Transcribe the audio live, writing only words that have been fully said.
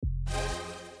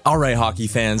All right, hockey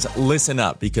fans, listen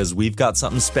up because we've got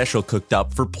something special cooked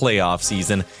up for playoff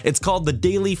season. It's called the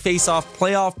Daily Face-Off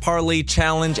Playoff Parlay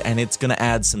Challenge, and it's going to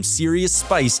add some serious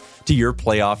spice to your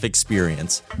playoff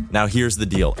experience. Now, here's the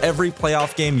deal. Every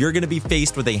playoff game, you're going to be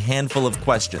faced with a handful of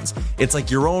questions. It's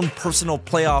like your own personal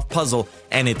playoff puzzle,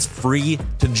 and it's free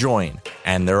to join.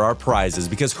 And there are prizes,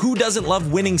 because who doesn't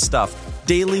love winning stuff?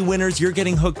 Daily winners, you're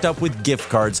getting hooked up with gift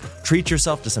cards. Treat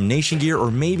yourself to some Nation gear or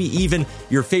maybe even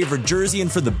your favorite jersey.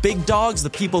 And for the big dogs, the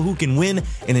people who can win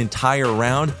an entire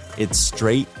round, it's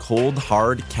straight, cold,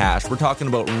 hard cash. We're talking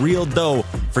about real dough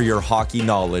for your hockey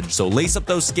knowledge. So lace up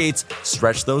those skates,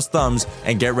 stretch those thumbs,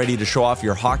 and get ready to show off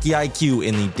your hockey IQ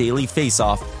in the Daily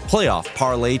Face-Off Playoff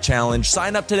Parlay Challenge.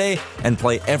 Sign up today and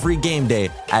play every game day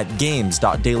at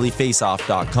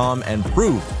games.dailyfaceoff.com and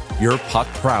prove your puck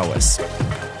prowess.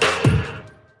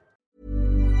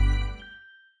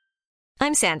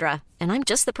 I'm Sandra, and I'm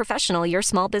just the professional your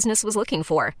small business was looking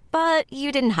for. But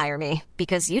you didn't hire me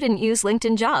because you didn't use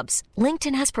LinkedIn Jobs.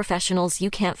 LinkedIn has professionals you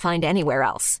can't find anywhere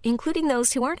else, including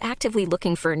those who aren't actively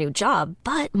looking for a new job,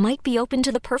 but might be open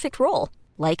to the perfect role,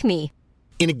 like me.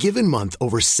 In a given month,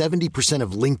 over 70%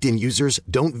 of LinkedIn users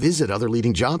don't visit other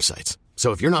leading job sites.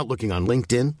 So if you're not looking on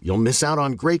LinkedIn, you'll miss out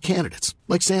on great candidates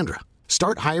like Sandra.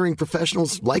 Start hiring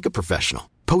professionals like a professional.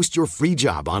 Post your free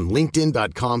job on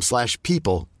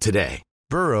linkedin.com/people today.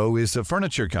 Burrow is a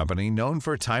furniture company known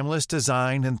for timeless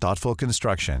design and thoughtful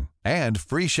construction and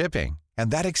free shipping,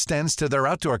 and that extends to their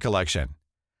outdoor collection.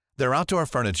 Their outdoor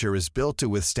furniture is built to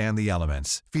withstand the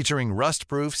elements, featuring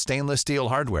rust-proof stainless steel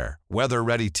hardware,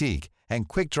 weather-ready teak, and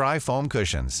quick-dry foam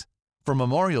cushions. For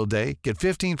Memorial Day, get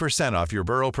 15% off your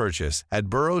Burrow purchase at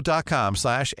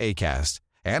burrow.com/acast,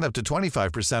 and up to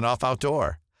 25% off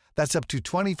outdoor. That's up to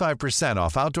 25%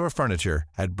 off outdoor furniture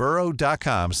at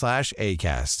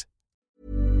burrow.com/acast.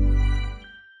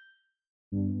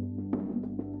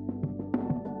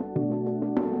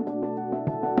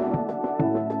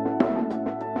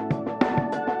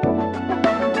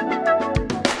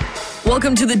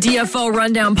 Welcome to the DFO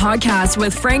Rundown Podcast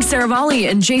with Frank Saravalli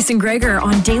and Jason Gregor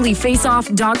on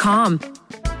dailyfaceoff.com.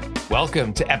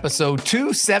 Welcome to episode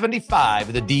 275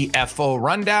 of the DFO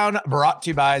Rundown, brought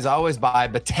to you by, as always, by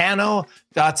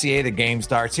Betano.ca. The game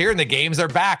starts here, and the games are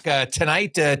back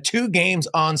tonight. 2 games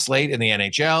on slate in the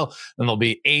NHL, and there'll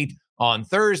be 8 on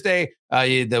Thursday.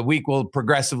 The week will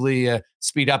progressively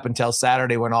speed up until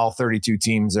Saturday when all 32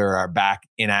 teams are back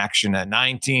in action.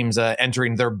 9 teams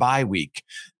entering their bye week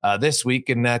this week,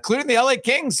 and including the LA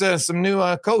Kings, some new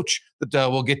coach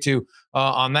that we'll get to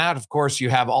on that. Of course, you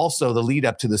have also the lead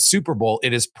up to the Super Bowl.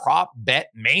 It is prop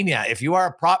bet mania. If you are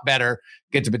a prop better,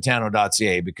 get to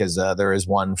Betano.ca because there is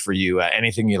one for you.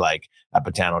 Anything you like at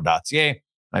Betano.ca.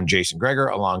 I'm Jason Gregor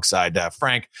alongside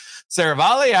Frank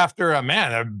Saravalli after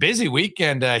a busy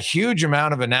weekend, a huge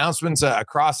amount of announcements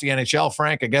across the NHL.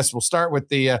 Frank, I guess we'll start with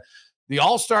the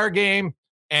All-Star game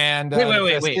and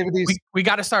wait. We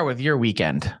got to start with your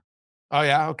weekend. Oh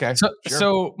yeah. Okay.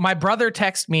 So my brother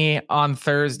texted me on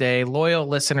Thursday, loyal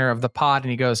listener of the pod.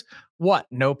 And he goes, "What?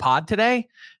 No pod today?"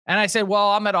 And I said,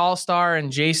 "Well, I'm at All-Star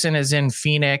and Jason is in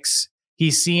Phoenix.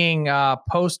 He's seeing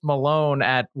Post Malone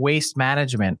at Waste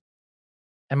Management."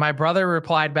 And my brother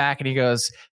replied back and he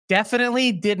goes,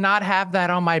 "Definitely did not have that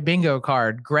on my bingo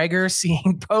card. Gregor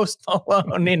seeing Post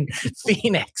Malone in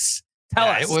Phoenix." Tell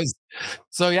us. It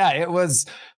was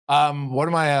one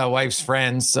of my wife's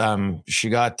friends. She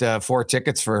got 4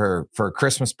 tickets for her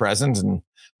Christmas present and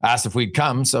asked if we'd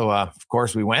come. So of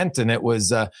course we went, and it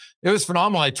was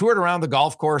phenomenal. I toured around the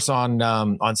golf course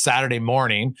on Saturday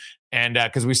morning, and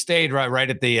because we stayed right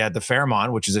at the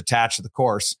Fairmont, which is attached to the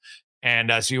course.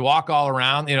 And so you walk all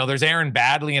around, there's Aaron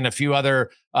Badley and a few other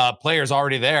players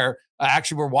already there.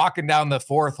 Actually, we're walking down the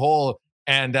 4th hole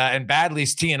and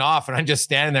Badley's teeing off, and I'm just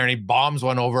standing there and he bombs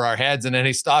one over our heads. And then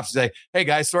he stops. He's like, "Hey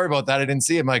guys, sorry about that. I didn't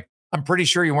see him." Like, "I'm pretty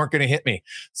sure you weren't going to hit me."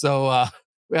 So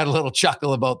we had a little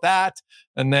chuckle about that.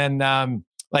 And then I've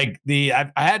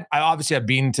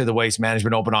been to the Waste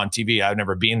Management Open on TV. I've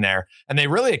never been there. And they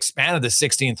really expanded the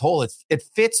 16th hole. It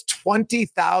fits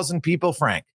 20,000 people,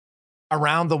 Frank,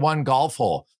 around the one golf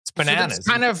hole. It's bananas.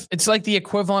 So it's like the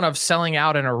equivalent of selling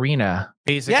out an arena,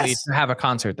 basically, to have a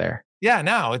concert there. Yeah,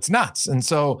 no, it's nuts. And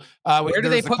so where do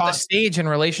they put the stage in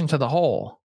relation to the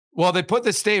hole? Well, they put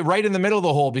the stage right in the middle of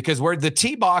the hole, because where the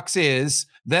tee box is,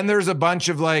 then there's a bunch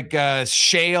of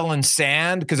shale and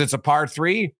sand, because it's a par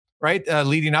 3, right?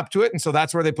 Leading up to it. And so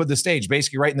that's where they put the stage,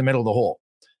 basically right in the middle of the hole.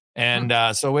 And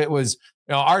so it was,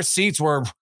 our seats were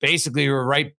basically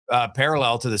right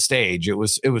parallel to the stage. It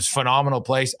was phenomenal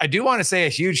place. I do want to say a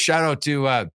huge shout out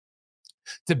to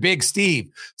to Big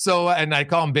Steve. So, and I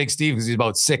call him Big Steve because he's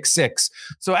about 6'6".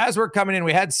 So as we're coming in,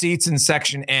 we had seats in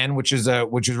section N, which is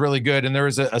really good. And there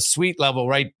was a suite level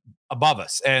right above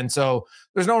us. And so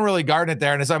there's no one really guarding it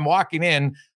there. And as I'm walking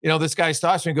in, this guy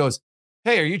stops me and goes,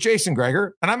 "Hey, are you Jason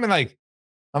Gregor?" And I'm like,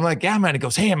 "Yeah, man." He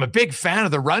goes, "Hey, I'm a big fan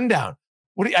of the Rundown."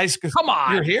 What do you, come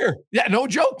on, you're here. Yeah, no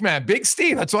joke, man. Big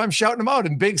Steve. That's why I'm shouting him out.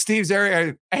 In Big Steve's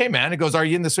area, "Hey, man." He goes, "Are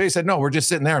you in the suite?" I said, "No, we're just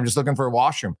sitting there. I'm just looking for a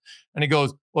washroom." And he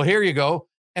goes, "Well, here you go."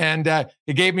 And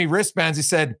he gave me wristbands. He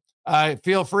said,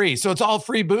 "Feel free." So it's all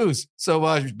free booze.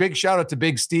 So big shout out to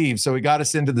Big Steve. So he got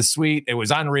us into the suite. It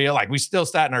was unreal. Like we still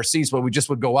sat in our seats, but we just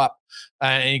would go up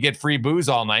and you get free booze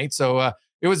all night. So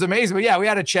it was amazing. But yeah, we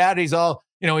had a chat. He's all,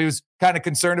 he was kind of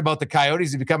concerned about the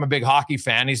Coyotes. He's become a big hockey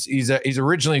fan. He's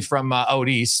originally from out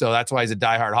east, so that's why he's a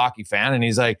diehard hockey fan. And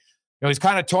he's like, he's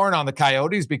kind of torn on the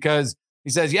Coyotes because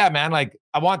he says, "Yeah, man, like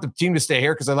I want the team to stay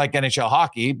here because I like NHL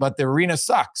hockey, but the arena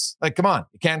sucks. Like, come on,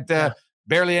 you can't.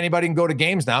 Barely anybody can go to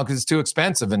games now because it's too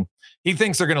expensive." And he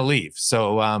thinks they're going to leave.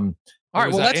 So, all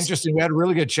right, well, interesting. We had a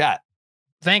really good chat.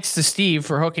 Thanks to Steve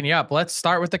for hooking you up. Let's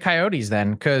start with the Coyotes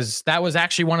then, because that was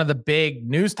actually one of the big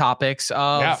news topics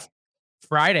of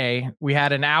Friday. We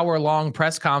had an hour-long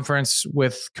press conference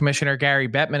with Commissioner Gary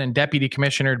Bettman and Deputy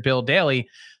Commissioner Bill Daly.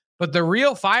 But the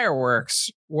real fireworks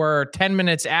were 10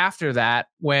 minutes after that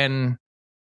when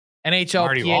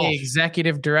NHLPA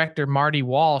Executive Director Marty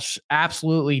Walsh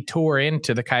absolutely tore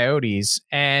into the Coyotes.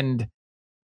 And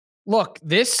look,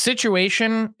 this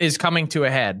situation is coming to a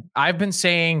head. I've been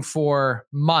saying for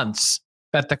months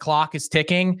that the clock is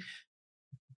ticking.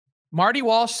 Marty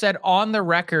Walsh said on the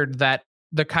record that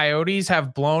the Coyotes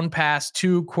have blown past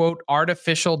 2, quote,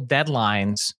 artificial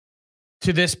deadlines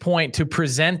to this point to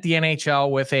present the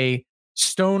NHL with a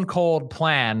stone cold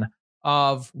plan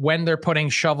of when they're putting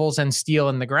shovels and steel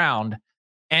in the ground.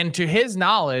 And to his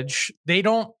knowledge, they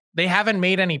haven't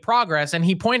made any progress. And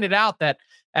he pointed out that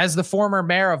as the former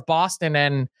mayor of Boston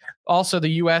and also the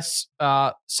U.S.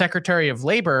 Secretary of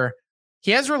Labor,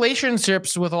 he has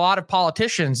relationships with a lot of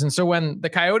politicians. And so when the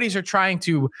Coyotes are trying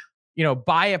to,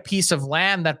 buy a piece of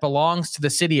land that belongs to the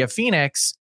city of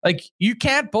Phoenix, like you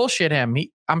can't bullshit him.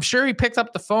 I'm sure he picked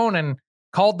up the phone and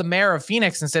called the mayor of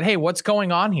Phoenix and said, "Hey, what's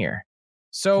going on here?"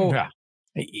 So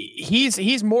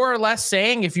he's more or less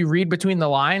saying, if you read between the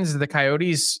lines, the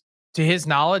Coyotes, to his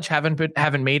knowledge,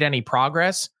 haven't made any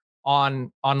progress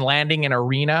on landing an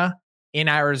arena in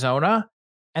Arizona.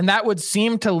 And that would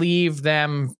seem to leave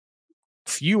them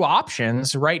few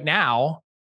options right now,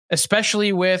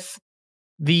 especially with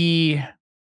the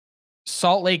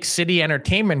Salt Lake City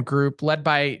Entertainment Group led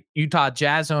by Utah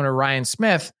Jazz owner Ryan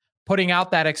Smith putting out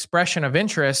that expression of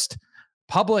interest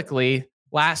publicly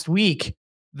last week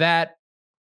that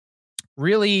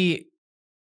really,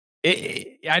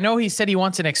 I know he said he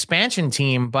wants an expansion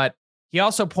team, but he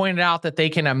also pointed out that they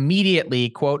can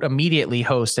immediately, quote, immediately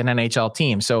host an NHL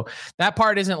team. So that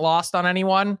part isn't lost on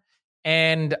anyone.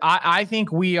 And I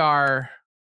think we are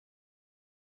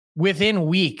within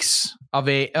weeks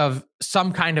of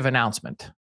some kind of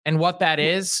announcement. And what that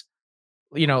is,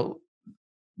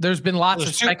 there's been lots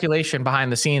of speculation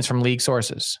behind the scenes from league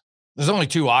sources. There's only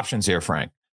 2 options here,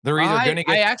 Frank. They're either going to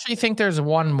get... I actually think there's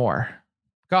one more.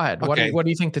 Go ahead. Okay. What do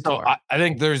you think the 2 are? I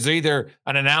think there's either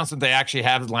an announcement they actually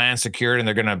have land secured and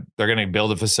they're gonna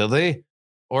build a facility,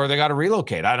 or they got to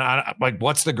relocate. I like,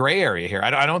 what's the gray area here?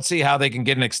 I don't see how they can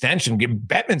get an extension.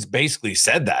 Bettman's basically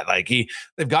said that. Like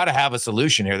they've got to have a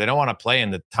solution here. They don't want to play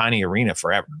in the tiny arena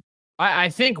forever. I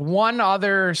think one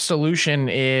other solution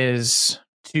is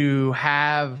to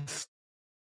have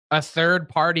a third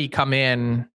party come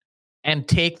in and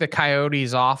take the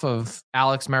Coyotes off of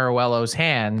Alex Meruello's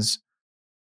hands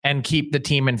and keep the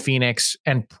team in Phoenix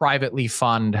and privately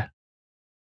fund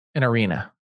an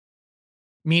arena.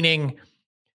 Meaning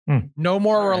no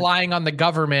more relying on the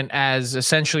government as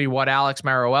essentially what Alex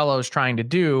Meruello is trying to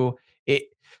do.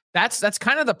 That's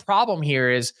kind of the problem here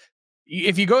is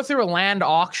if you go through a land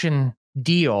auction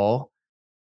deal,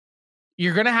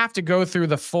 you're going to have to go through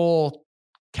the full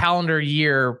calendar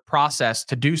year process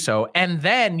to do so. And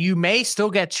then you may still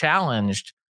get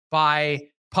challenged by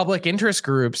public interest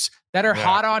groups that are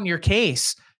hot on your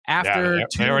case after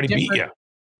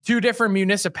two different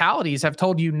municipalities have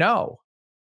told you no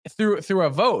through a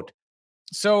vote.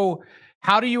 So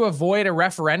how do you avoid a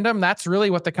referendum? That's really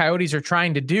what the Coyotes are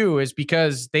trying to do, is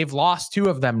because they've lost 2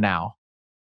 of them now.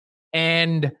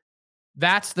 And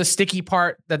that's the sticky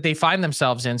part that they find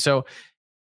themselves in. So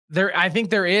I think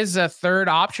there is a third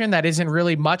option that isn't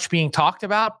really much being talked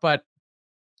about, but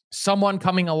someone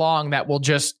coming along that will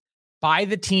just buy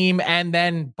the team and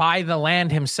then buy the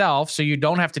land himself, so you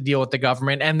don't have to deal with the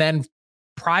government, and then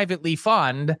privately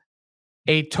fund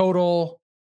a total,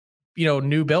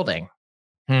 new building.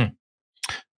 Yeah,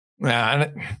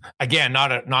 and again,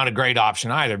 not a great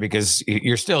option either, because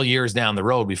you're still years down the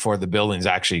road before the building's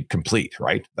actually complete,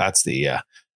 right? That's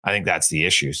I think that's the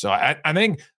issue. So I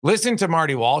think listening to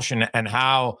Marty Walsh and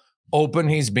how open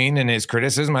he's been in his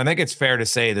criticism, I think it's fair to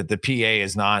say that the PA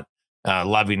is not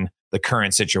loving the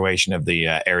current situation of the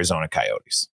Arizona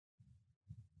Coyotes.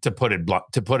 To put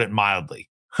it mildly,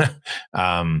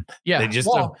 they just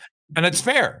don't, and it's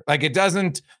fair. Like it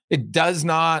does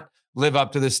not live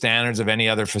up to the standards of any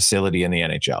other facility in the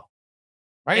NHL.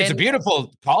 Right? It's a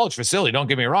beautiful college facility. Don't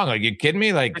get me wrong. Like, you kidding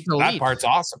me? Like, that part's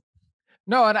awesome.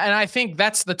 No, and I think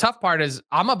that's the tough part is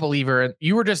I'm a believer.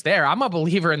 You were just there. I'm a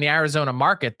believer in the Arizona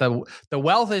market. The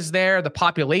wealth is there. The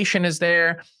population is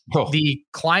there. Oh. The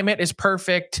climate is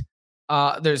perfect.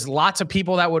 There's lots of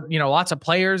people that would, lots of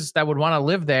players that would want to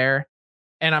live there.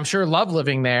 And I'm sure love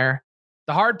living there.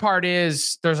 The hard part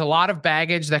is there's a lot of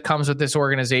baggage that comes with this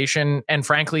organization. And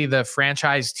frankly, the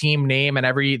franchise team name and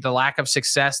the lack of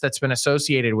success that's been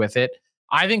associated with it.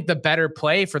 I think the better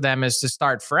play for them is to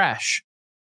start fresh.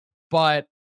 But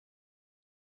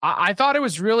I thought it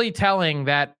was really telling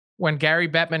that when Gary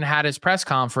Bettman had his press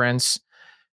conference,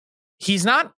 he's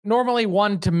not normally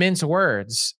one to mince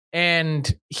words.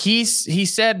 And he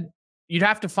said, you'd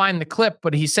have to find the clip,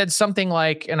 but he said something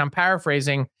like, and I'm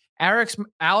paraphrasing, Alex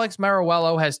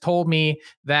Meruelo has told me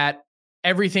that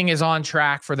everything is on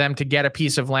track for them to get a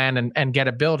piece of land and get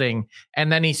a building. And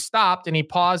then he stopped and he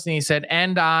paused and he said,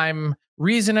 and I'm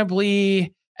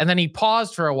reasonably... And then he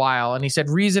paused for a while and he said,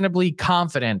 reasonably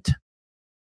confident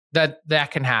that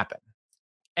can happen.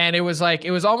 And it was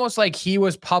almost like he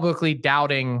was publicly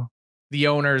doubting the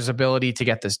owner's ability to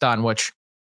get this done, which,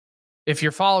 if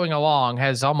you're following along,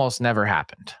 has almost never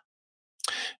happened.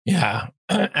 Yeah.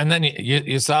 And then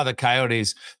you saw the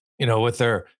Coyotes, with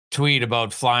their tweet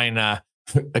about flying a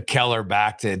Keller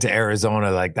back to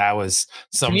Arizona. Like, that was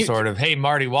some sort of, hey,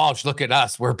 Marty Walsh, look at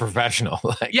us. We're professional.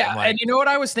 Like, yeah. And you know what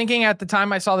I was thinking at the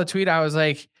time I saw the tweet? I was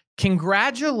like,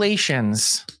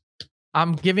 congratulations.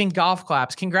 I'm giving golf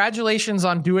claps. Congratulations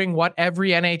on doing what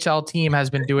every NHL team has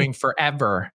been doing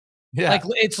forever. Yeah. Like,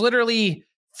 it's literally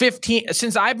 15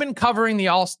 since I've been covering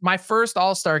my first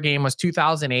All-Star game was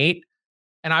 2008.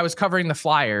 And I was covering the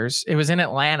Flyers. It was in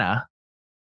Atlanta.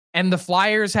 And the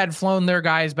Flyers had flown their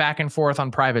guys back and forth on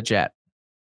private jet.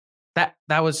 That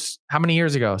was how many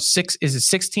years ago?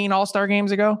 16 All-Star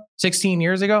games ago? 16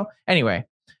 years ago? Anyway.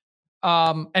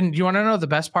 And you want to know the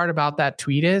best part about that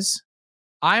tweet is?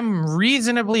 I'm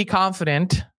reasonably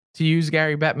confident, to use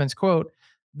Gary Bettman's quote,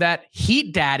 that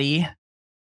Heat Daddy,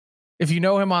 if you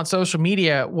know him on social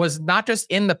media, was not just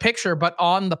in the picture, but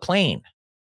on the plane.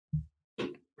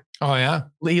 Oh yeah,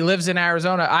 he lives in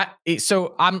Arizona.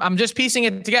 So I'm just piecing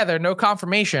it together. No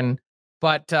confirmation,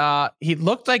 but he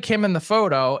looked like him in the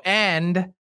photo,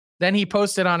 and then he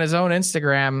posted on his own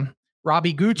Instagram,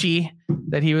 Robbie Gucci,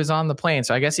 that he was on the plane.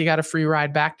 So I guess he got a free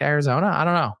ride back to Arizona. I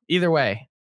don't know. Either way,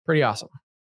 pretty awesome.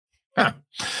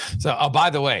 So,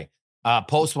 by the way,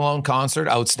 Post Malone concert,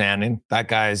 outstanding. That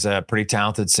guy's a pretty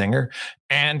talented singer.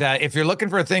 And if you're looking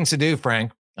for things to do,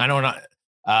 Frank, I know not.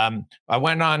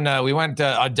 We went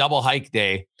a double hike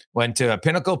day, went to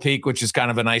Pinnacle Peak, which is kind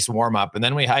of a nice warm up. And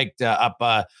then we hiked up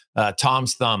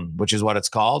Tom's Thumb, which is what it's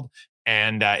called.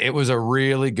 And it was a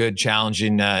really good,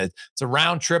 challenging, it's a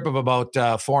round trip of about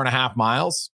 4.5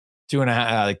 miles,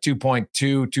 2.5, like 2.2,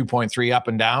 2.3 up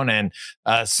and down, and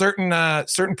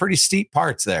certain pretty steep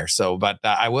parts there. So, but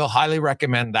I will highly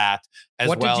recommend that as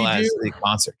well as the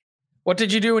concert. What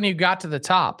did you do when you got to the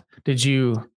top? Did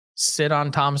you sit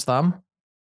on Tom's Thumb?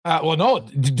 Well, no,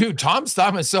 dude, Tom's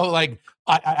Thumb is so, like,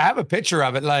 I have a picture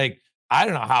of it. Like, I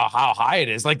don't know how high it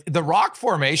is. Like, the rock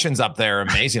formations up there are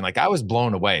amazing. Like, I was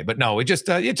blown away. But no, we just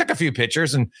you took a few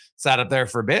pictures and sat up there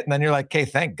for a bit, and then you're like, okay,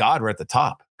 thank God we're at the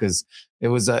top, because it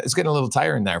was it's getting a little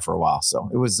tiring there for a while. So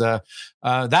it was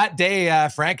that day.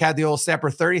 Frank had the old stepper,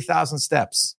 30,000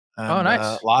 steps. And,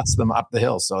 nice. Lots of them up the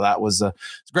hill. So that was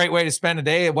it's a great way to spend a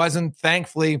day.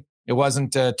 Thankfully, it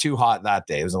wasn't too hot that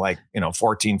day. It was like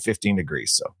 14, 15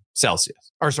 degrees. So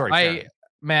Celsius. Or sorry,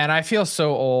 I feel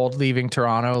so old leaving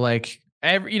Toronto. Like,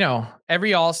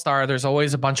 every All-Star, there's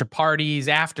always a bunch of parties,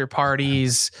 after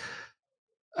parties.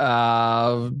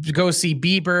 Go see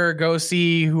Bieber, go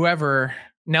see whoever,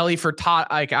 Nelly Furtado.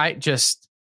 Like, I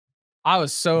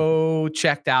was so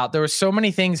checked out. There were so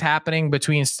many things happening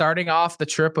between starting off the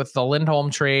trip with the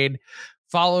Lindholm trade,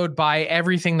 followed by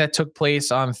everything that took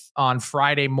place on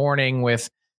Friday morning with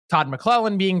Todd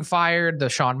McClellan being fired, the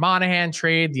Sean Monahan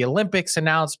trade, the Olympics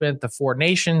announcement, the Four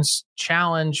Nations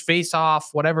challenge, face off,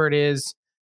 whatever it is.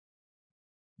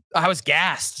 I was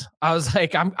gassed. I was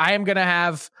like, I am going to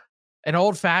have an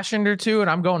old fashioned or two and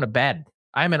I'm going to bed.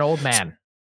 I'm an old man.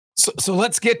 So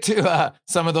let's get to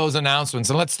some of those announcements,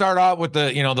 and let's start out with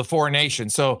the Four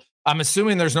Nations. So I'm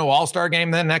assuming there's no All-Star game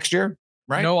then next year,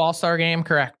 right? No All-Star game,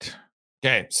 correct.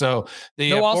 Okay, so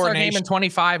no All-Star game in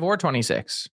 25 or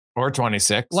 26. Or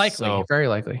 26. Likely, so very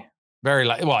likely. Very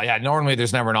likely. Well, yeah, normally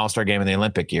there's never an All-Star game in the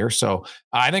Olympic year. So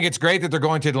I think it's great that they're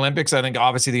going to the Olympics. I think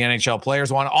obviously the NHL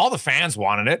players want it. All the fans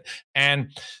wanted it.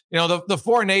 And, the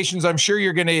Four Nations, I'm sure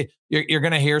you're going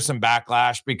to hear some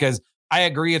backlash, because I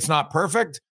agree it's not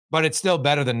perfect, but it's still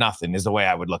better than nothing is the way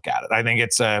I would look at it. I think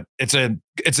it's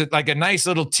like a nice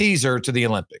little teaser to the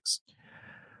Olympics.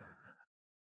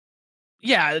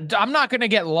 Yeah, I'm not going to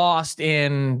get lost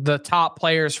in the top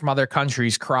players from other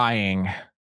countries crying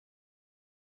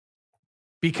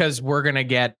because we're going to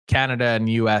get Canada and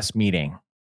US meeting.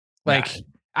 Like, yeah.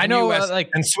 I know, US,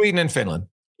 and Sweden and Finland.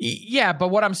 Yeah, but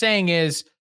what I'm saying is,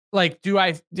 like,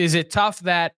 is it tough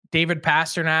that David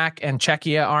Pastrnak and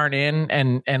Czechia aren't in,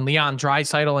 and Leon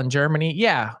Draisaitl in Germany?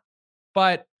 Yeah,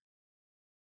 but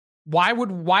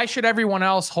why should everyone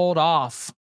else hold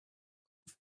off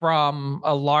from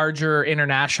a larger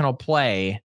international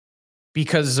play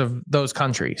because of those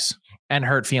countries and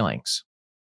hurt feelings?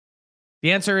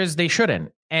 The answer is they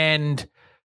shouldn't. And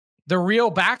the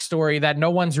real backstory that no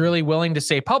one's really willing to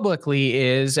say publicly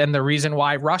is, and the reason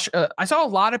why Russia, I saw a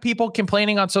lot of people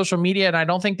complaining on social media, and I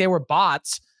don't think they were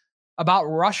bots, about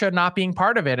Russia not being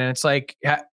part of it. And it's like,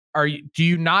 do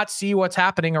you not see what's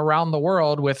happening around the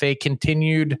world with a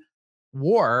continued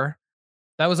war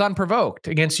that was unprovoked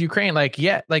against Ukraine? Like,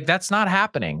 yeah, like that's not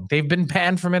happening. They've been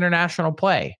banned from international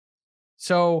play.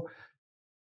 So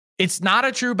it's not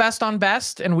a true best on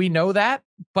best, and we know that,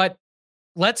 but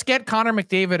let's get Connor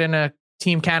McDavid in a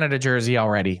Team Canada jersey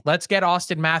already. Let's get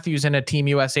Austin Matthews in a Team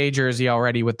USA jersey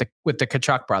already with the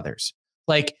Tkachuk brothers.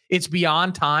 Like, it's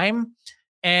beyond time.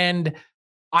 And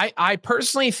I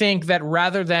personally think that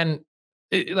rather than,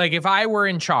 like, if I were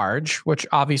in charge, which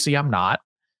obviously I'm not,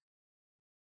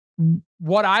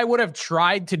 what I would have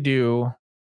tried to do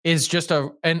is just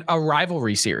a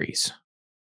rivalry series.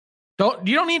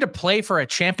 You don't need to play for a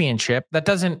championship. That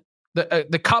doesn't,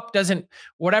 the cup doesn't,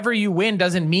 whatever you win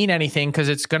doesn't mean anything because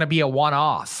it's going to be a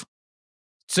one-off.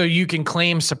 So you can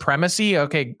claim supremacy.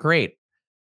 Okay, great.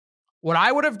 What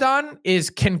I would have done is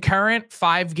concurrent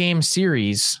 5-game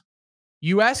series,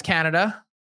 US, Canada,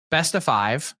 best of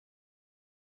 5,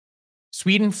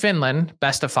 Sweden, Finland,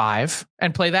 best of 5,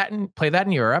 and play that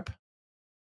in Europe.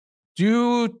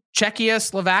 Do Czechia,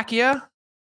 Slovakia,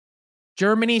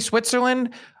 Germany,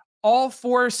 Switzerland, all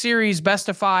 4 series best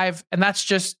of 5, and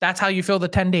that's how you fill the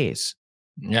 10 days.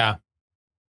 Yeah.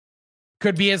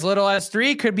 Could be as little as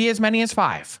 3, could be as many as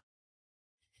 5.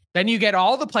 Then you get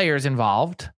all the players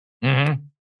involved. Mm-hmm.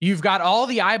 You've got all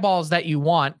the eyeballs that you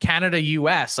want, Canada,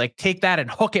 US, like take that and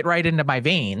hook it right into my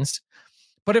veins.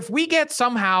 But if we get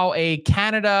somehow a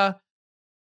Canada,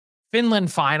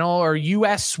 Finland final or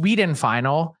US, Sweden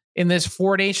final in this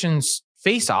 4 nations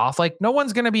face off, like no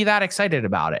one's going to be that excited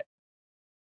about it.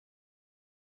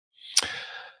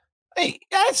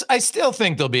 I still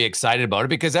think they'll be excited about it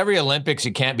because every Olympics,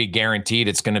 you can't be guaranteed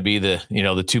it's going to be the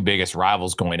 2 biggest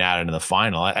rivals going at it in the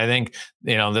final. I think,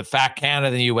 the fact Canada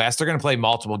and the US, they're going to play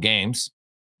multiple games,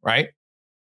 right?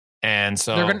 And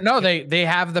so they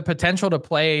have the potential to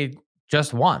play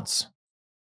just once.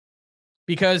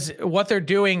 Because what they're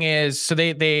doing is, so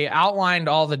they outlined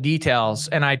all the details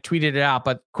and I tweeted it out,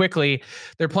 but quickly,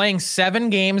 they're playing 7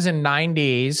 games in 9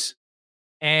 days,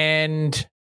 and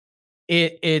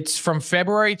it's from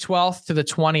February 12th to the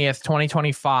 20th,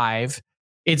 2025.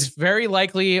 It's very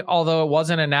likely, although it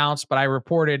wasn't announced, but I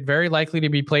reported very likely to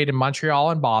be played in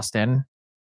Montreal and Boston.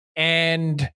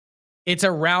 And it's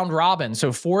a round robin.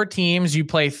 So 4 teams, you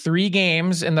play 3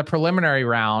 games in the preliminary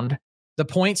round. The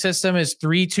point system is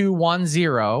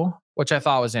 3-2-1-0, which I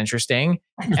thought was interesting.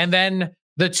 And then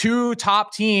the 2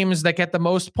 top teams that get the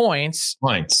most points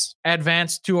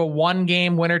advance to a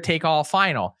 1-game winner-take-all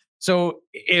final. So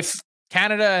if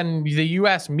Canada and the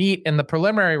US meet in the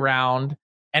preliminary round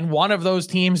and one of those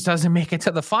teams doesn't make it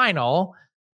to the final,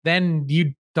 then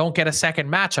you don't get a second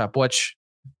matchup, which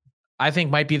I think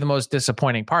might be the most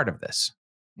disappointing part of this.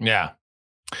 Yeah.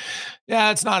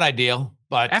 Yeah, it's not ideal,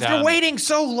 but after waiting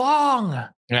so long.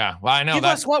 Yeah, well, I know give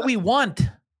us what we want.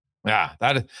 Yeah,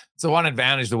 it's the one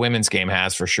advantage the women's game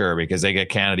has for sure, because they get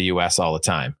Canada, US all the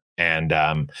time. And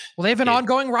well, they have an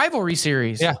ongoing rivalry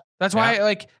series. Yeah. That's why,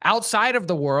 like, outside of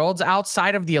the Worlds,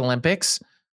 outside of the Olympics,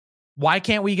 why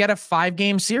can't we get a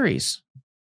 5-game series?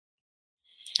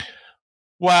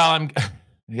 Well,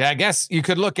 Yeah, I guess you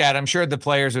could look at it. I'm sure the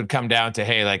players would come down to,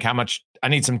 hey, like how much I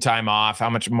need some time off, how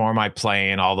much more am I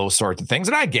playing, all those sorts of things.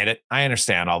 And I get it. I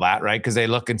understand all that, right? Because they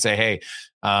look and say, hey,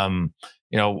 they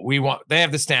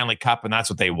have the Stanley Cup and that's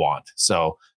what they want.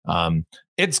 So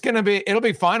it'll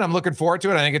be fun. I'm looking forward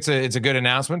to it. I think it's a good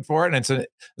announcement for it. And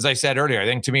as I said earlier, I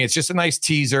think to me, it's just a nice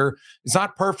teaser. It's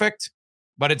not perfect,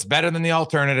 but it's better than the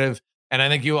alternative. And I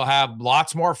think you will have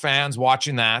lots more fans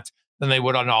watching that than they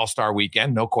would on All-Star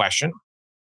Weekend, no question.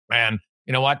 And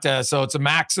you know what? So it's a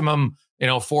maximum,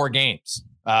 4 games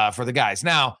for the guys.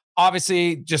 Now,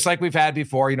 obviously, just like we've had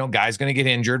before, guys going to get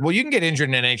injured. Well, you can get injured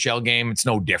in an NHL game. It's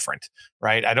no different,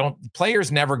 right?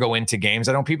 Players never go into games.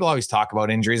 People always talk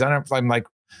about injuries. I'm like,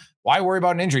 why worry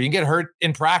about an injury? You can get hurt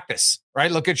in practice,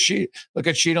 right? Look at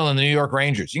Sheedle and the New York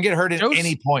Rangers. You can get hurt at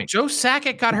any point. Joe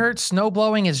Sakic got hurt snow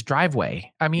blowing his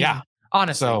driveway. I mean, yeah,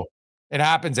 honestly. So it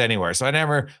happens anywhere. So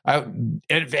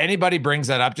if anybody brings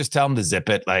that up, just tell them to zip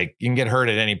it. Like you can get hurt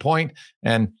at any point.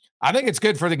 And I think it's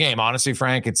good for the game. Honestly,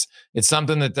 Frank, it's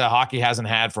something that the hockey hasn't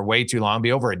had for way too long,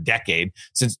 be over a decade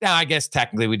since now. I guess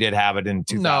technically we did have it in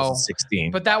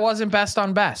 2016, but that wasn't best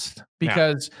on best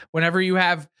because whenever you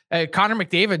have Connor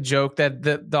McDavid joked that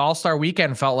the All-Star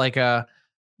Weekend felt like a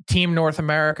Team North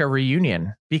America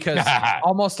reunion because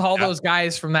almost all those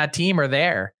guys from that team are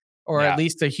there, or at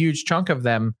least a huge chunk of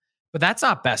them. But that's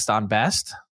not best on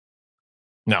best.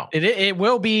 No, it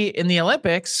will be in the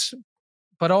Olympics,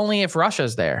 but only if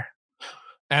Russia's there.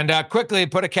 And quickly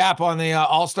put a cap on the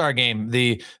All-Star game.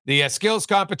 The skills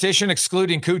competition,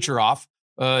 excluding Kucherov,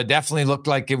 definitely looked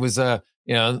like it was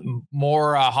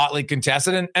more hotly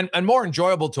contested and more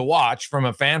enjoyable to watch from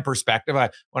a fan perspective.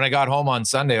 When I got home on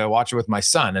Sunday, I watched it with my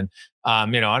son,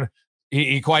 and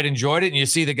he quite enjoyed it. And you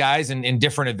see the guys in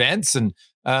different events, and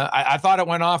I thought it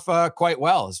went off quite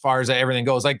well as far as everything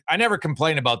goes. Like I never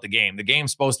complain about the game. The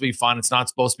game's supposed to be fun. It's not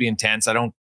supposed to be intense. I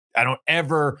don't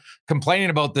ever complaining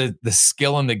about the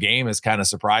skill in the game is kind of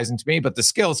surprising to me, but the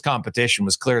skills competition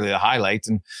was clearly the highlight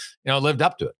and, lived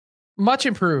up to it. Much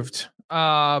improved.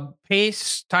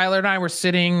 Pace, Tyler and I were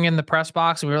sitting in the press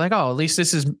box and we were like, oh, at least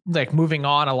this is like moving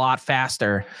on a lot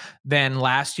faster than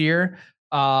last year.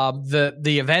 The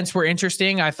events were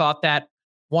interesting. I thought that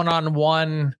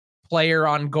one-on-one player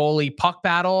on goalie puck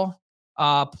battle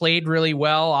played really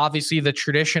well. Obviously the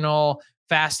traditional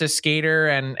fastest skater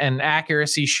and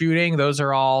accuracy shooting, those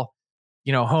are all,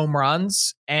 home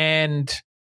runs. And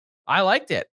I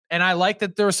liked it. And I liked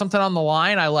that there was something on the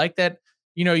line. I liked that,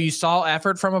 you saw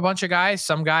effort from a bunch of guys.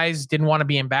 Some guys didn't want to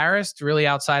be embarrassed, really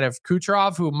outside of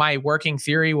Kucherov, who my working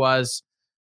theory was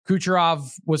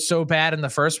Kucherov was so bad in the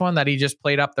first one that he just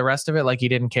played up the rest of it like he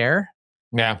didn't care.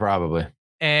 Yeah, probably.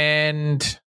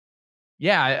 And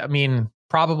yeah, I mean,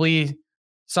 probably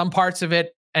some parts of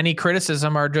it, any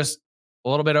criticism are just a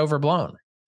little bit overblown.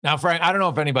 Now, Frank, I don't know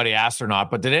if anybody asked or not,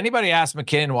 but did anybody ask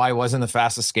McKinnon why he wasn't the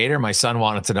fastest skater? My son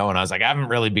wanted to know, and I was like, I haven't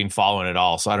really been following it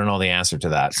all, so I don't know the answer to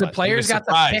that. So players got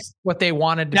to pick what they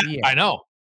wanted to be. I know.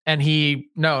 And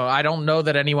I don't know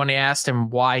that anyone asked him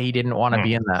why he didn't want to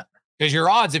be in that. Because your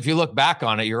odds, if you look back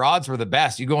on it, your odds were the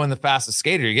best. You go in the fastest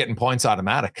skater, you're getting points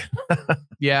automatic.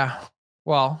 Yeah.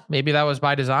 Well, maybe that was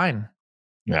by design.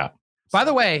 Yeah. By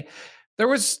the way,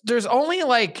 there's only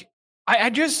like,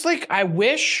 I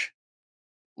wish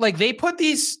like they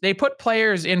put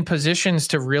players in positions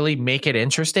to really make it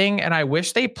interesting. And I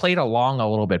wish they played along a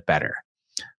little bit better.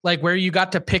 Like where you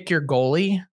got to pick your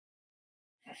goalie.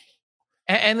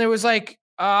 And there was like,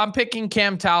 I'm picking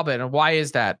Cam Talbot. And why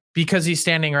is that? Because he's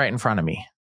standing right in front of me.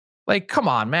 Like, come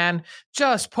on, man,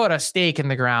 just put a stake in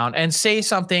the ground and say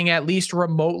something at least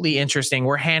remotely interesting.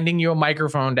 We're handing you a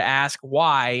microphone to ask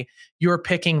why you're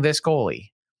picking this goalie.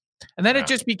 And then it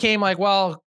just became like,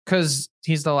 well, because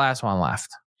he's the last one left.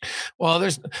 Well,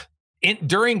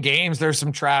 during games, there's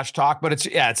some trash talk, but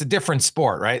it's a different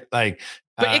sport, right? Like,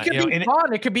 but it could be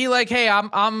fun. It could be like, hey,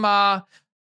 I'm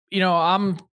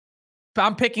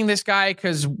picking this guy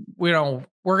because we're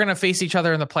gonna face each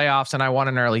other in the playoffs, and I want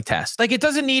an early test. Like, it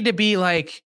doesn't need to be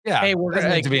like, hey, we're gonna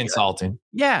need to be insulting.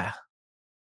 Yeah,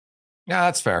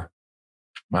 that's fair.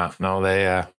 Well, no,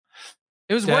 it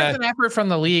was worth an effort from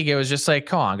the league. It was just like,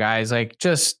 come on, guys, like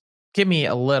just give me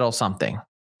a little something.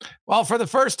 Well, for the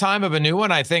first time of a new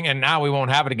one, I think, and now we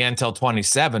won't have it again until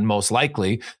 27, most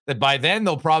likely, that by then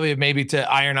they'll probably maybe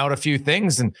to iron out a few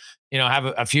things and, have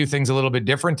a few things a little bit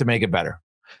different to make it better.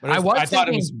 But I thought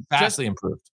it was vastly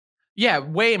improved. Yeah,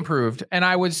 way improved. And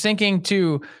I was thinking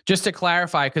too, just to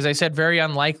clarify, because I said very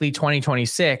unlikely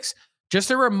 2026, just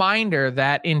a reminder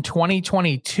that in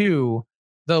 2022,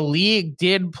 the league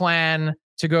did plan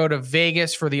to go to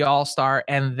Vegas for the All-Star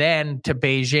and then to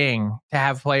Beijing to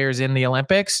have players in the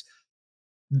Olympics.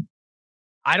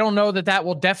 I don't know that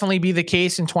will definitely be the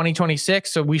case in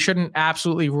 2026. So we shouldn't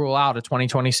absolutely rule out a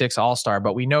 2026 All-Star,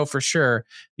 but we know for sure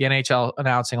the NHL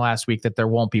announcing last week that there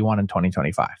won't be one in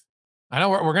 2025. I know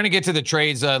we're going to get to the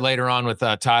trades later on with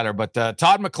Tyler, but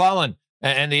Todd McLellan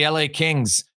and the LA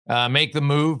Kings make the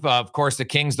move. Of course, the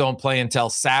Kings don't play until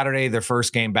Saturday. Their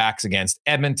first game back's against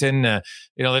Edmonton.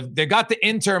 They've got the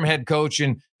interim head coach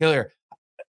in Hiller.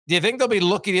 Do you think they'll be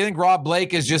looking? Do you think Rob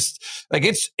Blake is just like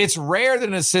it's rare that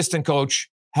an assistant coach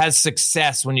has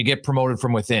success when you get promoted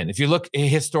from within? If you look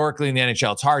historically in the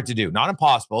NHL, it's hard to do. Not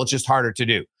impossible. It's just harder to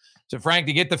do. So, Frank,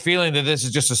 do you get the feeling that this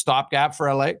is just a stopgap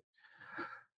for LA?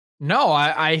 No,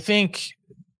 I think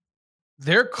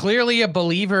they're clearly a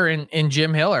believer in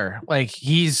Jim Hiller. Like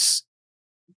he's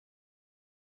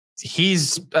a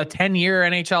 10-year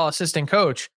NHL assistant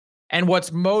coach. And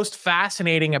what's most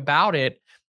fascinating about it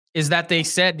is that they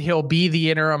said he'll be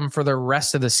the interim for the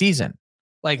rest of the season.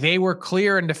 Like they were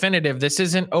clear and definitive. This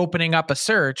isn't opening up a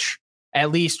search,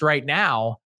 at least right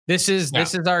now. This is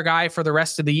our guy for the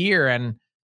rest of the year. And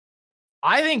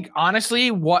I think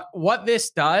honestly, what this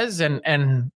does,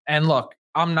 and look,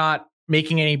 I'm not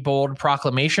making any bold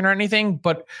proclamation or anything,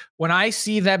 but when I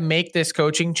see them make this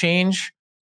coaching change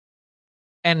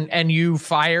and you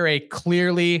fire a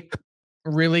clearly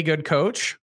really good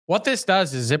coach, what this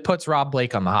does is it puts Rob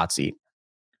Blake on the hot seat.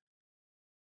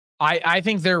 I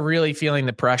think they're really feeling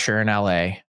the pressure in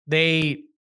LA. They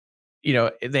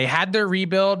had their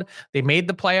rebuild. They made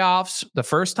the playoffs the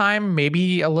first time,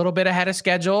 maybe a little bit ahead of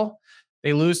schedule.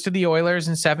 They lose to the Oilers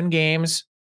in 7 games.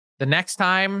 The next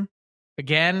time,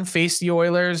 again, face the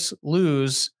Oilers,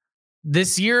 lose.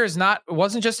 This year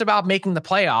wasn't just about making the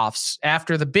playoffs.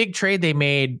 After the big trade they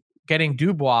made, getting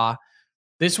Dubois,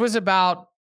 this was about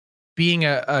being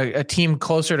a team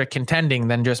closer to contending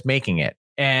than just making it.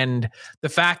 And the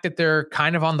fact that they're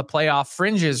kind of on the playoff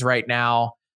fringes right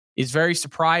now is very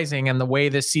surprising. And the way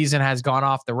this season has gone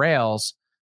off the rails,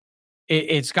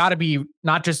 it's got to be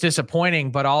not just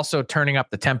disappointing, but also turning up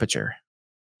the temperature.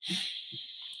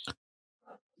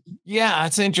 Yeah,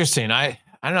 that's interesting. I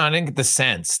don't know. I didn't get the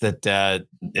sense that,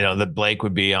 that Blake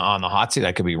would be on the hot seat.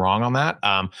 I could be wrong on that.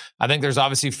 I think there's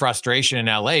obviously frustration in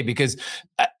LA because,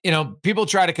 people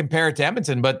try to compare it to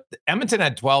Edmonton, but Edmonton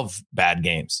had 12 bad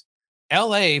games.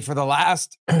 LA for the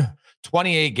last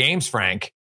 28 games,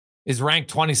 Frank, is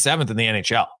ranked 27th in the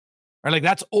NHL. Right? Like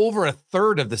that's over a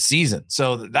third of the season.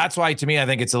 So that's why, to me, I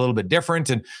think it's a little bit different.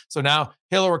 And so now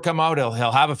Hiller will come out.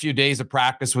 He'll have a few days of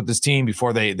practice with this team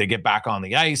before they get back on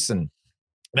the ice. And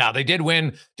now they did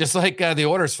win, just like the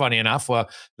Oilers, funny enough. Well,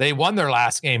 they won their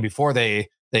last game before they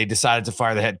decided to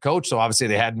fire the head coach. So obviously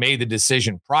they had made the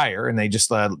decision prior and they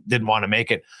just didn't want to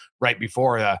make it right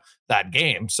before that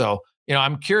game. So,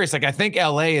 I'm curious. Like I think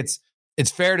LA,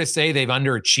 it's fair to say they've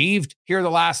underachieved here the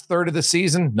last third of the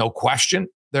season. No question.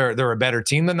 They're a better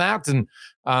team than that. And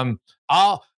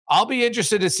I'll be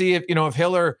interested to see if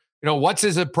Hiller, what's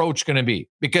his approach going to be?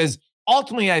 Because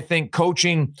ultimately, I think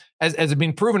coaching, as has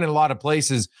been proven in a lot of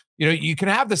places, you can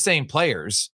have the same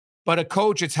players, but a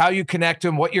coach, it's how you connect to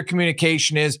them, what your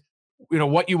communication is,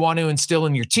 what you want to instill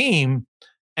in your team,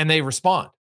 and they respond,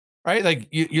 right? Like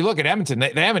you look at Edmonton,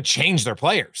 they haven't changed their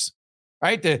players,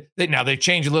 right? Now they've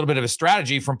changed a little bit of a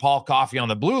strategy from Paul Coffey on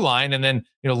the blue line and then,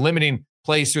 limiting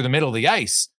plays through the middle of the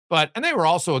ice. And they were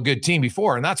also a good team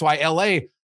before. And that's why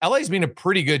LA's been a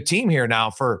pretty good team here now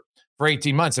for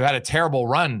 18 months. They've had a terrible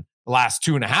run the last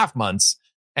 2.5 months.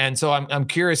 And so I'm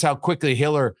curious how quickly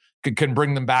Hiller can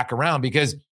bring them back around,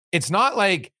 because it's not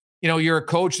like, you're a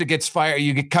coach that gets fired.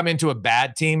 You come into a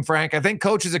bad team, Frank. I think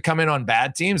coaches that come in on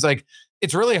bad teams, like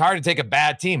it's really hard to take a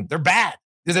bad team. They're bad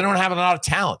because they don't have a lot of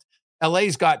talent.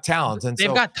 LA's got talent. And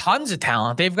they've got tons of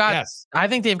talent. They've got, yes. I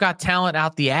think they've got talent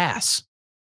out the ass.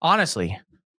 Honestly,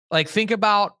 like think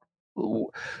about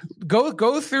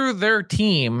go through their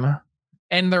team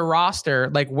and their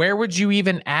roster. Like where would you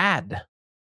even add?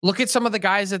 Look at some of the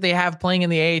guys that they have playing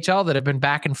in the AHL that have been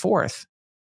back and forth.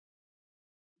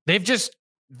 They've just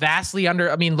vastly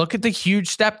look at the huge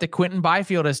step that Quentin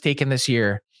Byfield has taken this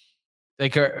year.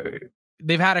 Like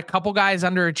they've had a couple guys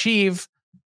underachieve,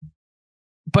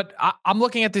 but I'm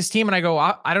looking at this team and I go,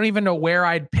 I don't even know where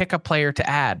I'd pick a player to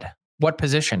add. What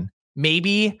position?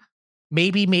 Maybe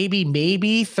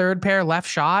third pair left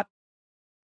shot.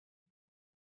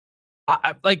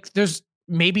 There's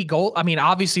maybe goal.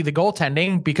 Obviously the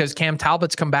goaltending because Cam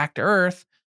Talbot's come back to earth,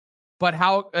 but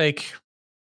how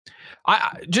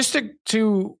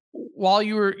while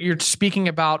you're speaking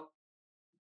about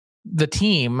the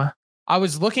team, I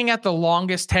was looking at the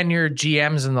longest tenured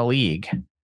GMs in the league.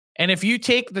 And if you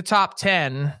take the top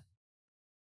 10,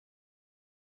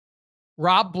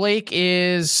 Rob Blake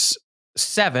is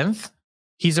 7th.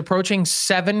 He's approaching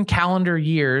 7 calendar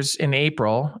years in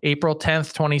April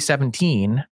 10th,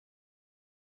 2017.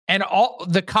 And all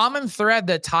the common thread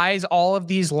that ties all of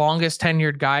these longest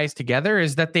tenured guys together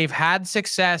is that they've had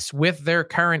success with their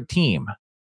current team.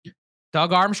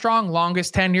 Doug Armstrong,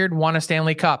 longest tenured, won a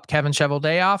Stanley Cup. Kevin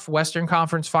Cheveldayoff, Western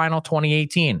Conference Final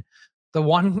 2018. The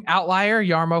one outlier,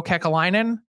 Jarmo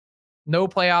Kekalainen, no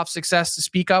playoff success to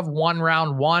speak of. Won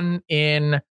round one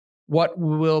in what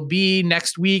will be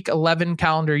next week, 11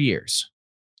 calendar years.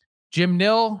 Jim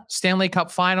Nill, Stanley Cup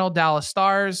Final, Dallas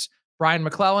Stars. Brian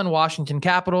McClellan, Washington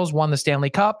Capitals, won the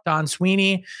Stanley Cup. Don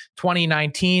Sweeney,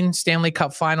 2019 Stanley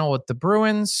Cup Final with the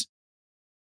Bruins.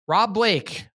 Rob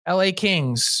Blake, LA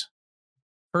Kings,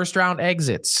 first round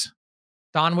exits.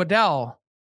 Don Waddell,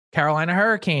 Carolina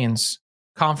Hurricanes,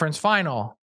 conference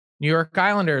final. New York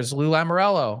Islanders, Lou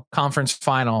Lamoriello, conference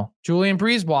final. Julien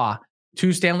Brisebois,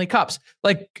 2 Stanley Cups.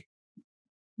 Like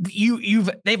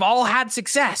they've all had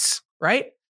success,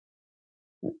 right?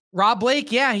 Rob Blake,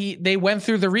 they went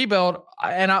through the rebuild.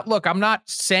 And look, I'm not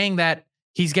saying that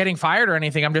he's getting fired or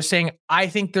anything. I'm just saying I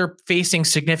think they're facing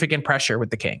significant pressure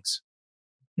with the Kings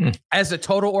as a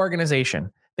total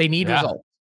organization. They need results.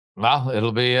 Well,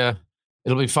 it'll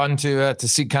be fun to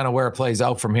see kind of where it plays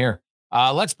out from here.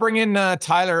 Let's bring in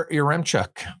Tyler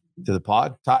Yaremchuk to the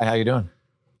pod. Ty, how you doing?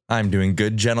 I'm doing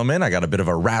good, gentlemen. I got a bit of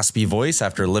a raspy voice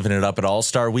after living it up at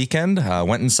All-Star Weekend.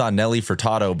 Went and saw Nelly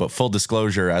Furtado, but full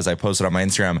disclosure, as I posted on my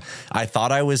Instagram, I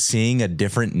thought I was seeing a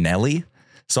different Nelly.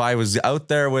 So I was out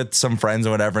there with some friends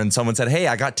or whatever, and someone said, hey,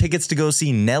 I got tickets to go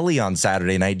see Nelly on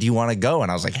Saturday night. Do you want to go? And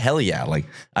I was like, hell yeah. Like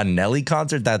a Nelly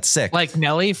concert? That's sick. Like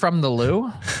Nelly from the Lou?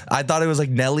 I thought it was like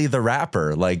Nelly the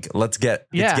rapper. Like, it's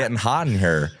getting hot in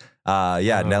here.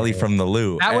 Nelly from the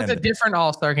Lou. That was a different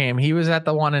All-Star game. He was at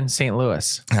the one in St.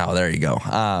 Louis. Oh, there you go.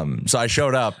 So I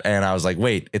showed up and I was like,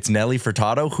 wait, it's Nelly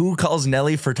Furtado? Who calls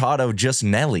Nelly Furtado just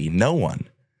Nelly? No one.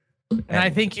 And I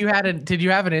think did you have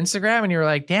an Instagram and you were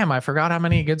like, damn, I forgot how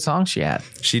many good songs she had.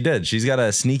 She did. She's got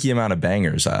a sneaky amount of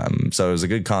bangers. So it was a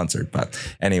good concert. But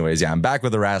anyways, I'm back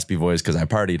with a raspy voice because I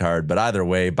partied hard. But either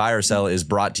way, Buy or Sell is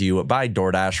brought to you by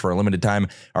DoorDash. For a limited time,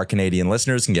 our Canadian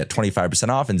listeners can get 25%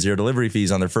 off and 0 delivery fees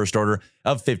on their first order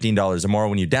of $15 or more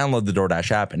when you download the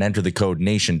DoorDash app and enter the code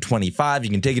NATION25. You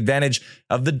can take advantage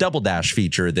of the Double Dash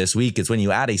feature this week. It's when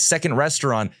you add a second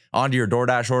restaurant onto your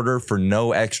DoorDash order for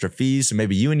no extra fees. So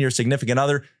maybe you and your significant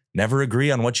other never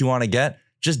agree on what you want to get.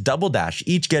 Just Double Dash.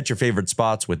 Each get your favorite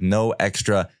spots with no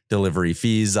extra delivery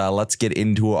fees. Let's get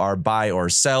into our Buy or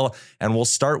Sell. And we'll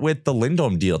start with the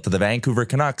Lindholm deal to the Vancouver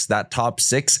Canucks. That top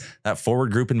 6, that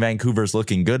forward group in Vancouver is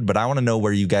looking good, but I want to know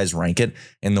where you guys rank it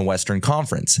in the Western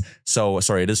Conference. So,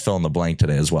 sorry, it is fill in the blank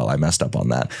today as well. I messed up on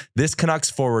that. This Canucks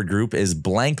forward group is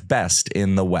blank best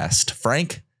in the West.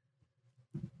 Frank?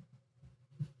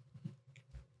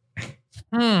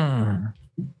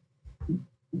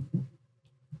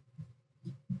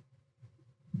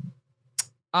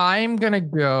 I'm going to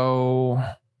go.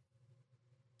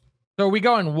 So are we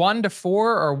going 1 to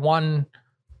 4 or one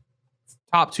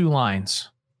top 2 lines?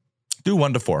 Do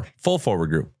 1 to 4. Full forward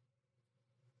group.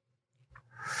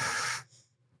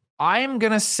 I'm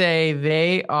going to say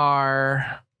they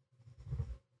are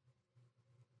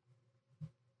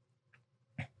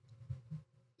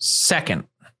second.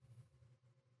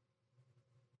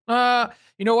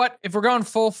 You know what? If we're going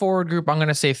full forward group, I'm going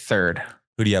to say third.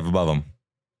 Who do you have above them?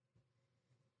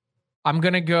 I'm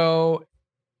going to go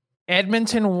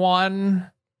Edmonton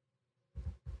 1.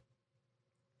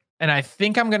 And I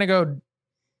think I'm going to go.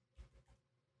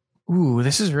 Ooh,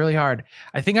 this is really hard.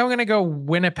 I think I'm going to go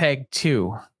Winnipeg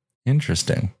 2.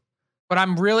 Interesting. But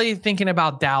I'm really thinking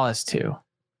about Dallas 2.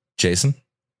 Jason?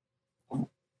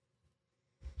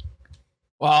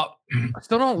 Well, I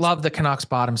still don't love the Canucks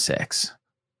bottom 6.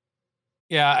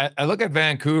 Yeah, I look at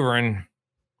Vancouver, and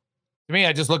to me,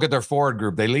 I just look at their forward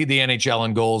group. They lead the NHL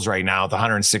in goals right now with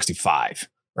 165,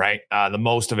 right? The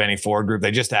most of any forward group.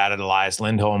 They just added Elias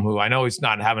Lindholm, who I know he's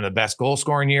not having the best goal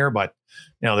scoring year, but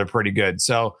they're pretty good.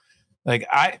 So, the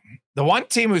one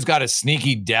team who's got a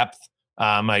sneaky depth,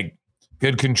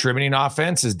 good contributing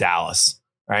offense is Dallas,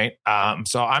 right?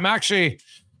 So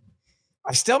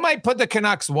I still might put the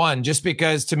Canucks 1 just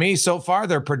because to me so far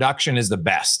their production is the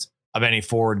best of any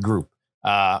forward group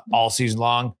all season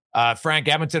long. Frank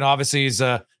Edmonton obviously is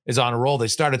on a roll. They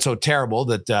started so terrible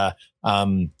that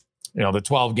the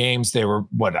 12 games they were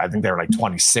I think they were like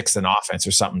 26th in offense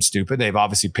or something stupid. They've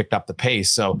obviously picked up the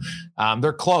pace, so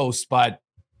they're close. But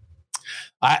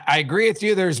I agree with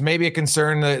you. There's maybe a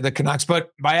concern the Canucks,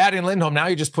 but by adding Lindholm now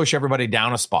you just push everybody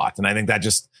down a spot, and I think that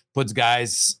just puts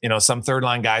guys, some third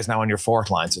line guys now on your fourth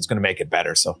line, so it's going to make it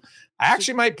better. So I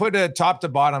actually might put a top to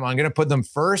bottom. I'm going to put them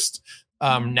first.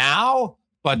 now,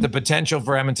 but the potential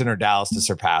for Edmonton or Dallas to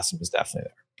surpass him is definitely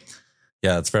there.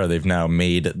 Yeah, that's fair. They've now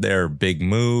made their big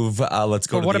move. Let's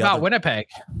go. But what about Winnipeg?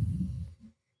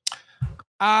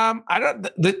 I don't.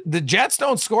 The Jets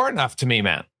don't score enough to me,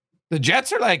 man. The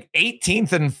Jets are like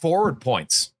 18th in forward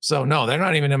points, so no, they're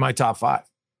not even in my top 5.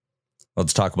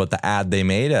 Let's talk about the ad they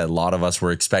made. A lot of us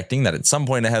were expecting that at some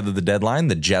point ahead of the deadline,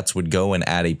 the Jets would go and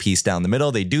add a piece down the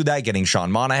middle. They do that, getting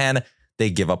Sean Monahan. They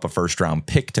give up a first-round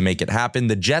pick to make it happen.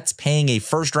 The Jets paying a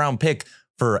first-round pick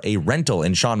for a rental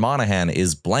in Sean Monahan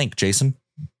is blank, Jason.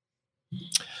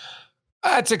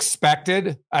 That's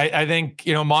expected. I think,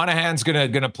 Monahan's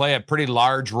gonna play a pretty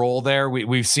large role there.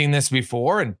 We've seen this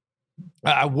before, and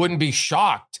I wouldn't be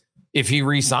shocked if he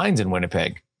re-signs in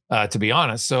Winnipeg, to be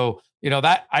honest. So,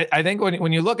 that I think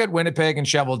when you look at Winnipeg and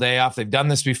Cheveldayoff, they've done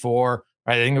this before.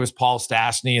 Right? I think it was Paul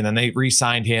Stastny, and then they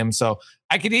re-signed him. So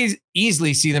I could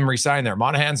easily see them re-sign there.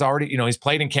 Monahan's already, he's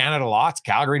played in Canada lots,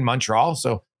 Calgary and Montreal.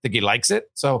 So I think he likes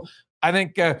it. So I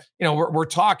think, we're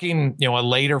talking, a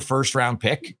later first-round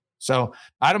pick. So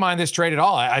I don't mind this trade at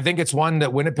all. I think it's one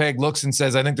that Winnipeg looks and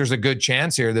says, I think there's a good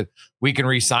chance here that we can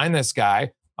re-sign this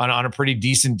guy on a pretty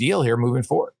decent deal here moving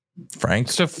forward. Frank?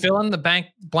 So fill in the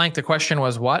blank. The question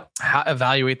was what? How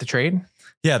evaluate the trade?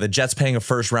 Yeah, the Jets paying a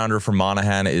first rounder for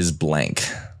Monahan is blank.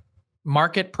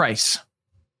 Market price.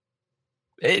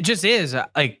 It just is.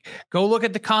 Like, go look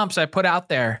at the comps I put out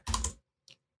there.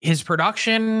 His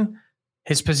production,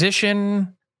 his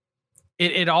position,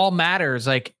 it all matters.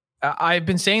 Like, I've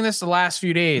been saying this the last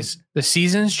few days. The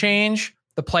seasons change,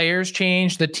 the players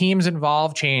change, the teams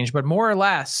involved change, but more or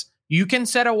less, you can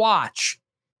set a watch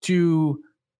to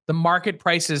the market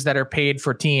prices that are paid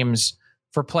for teams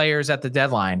for players at the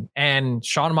deadline. And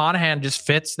Sean Monahan just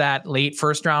fits that late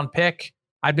first round pick.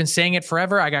 I've been saying it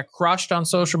forever. I got crushed on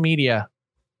social media.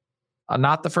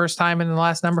 Not the first time in the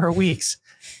last number of weeks.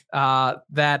 That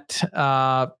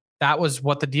was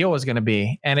what the deal was going to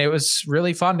be. And it was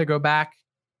really fun to go back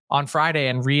on Friday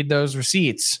and read those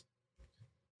receipts.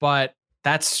 But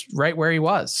that's right where he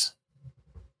was.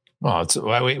 Well,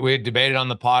 we debated on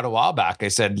the pod a while back. I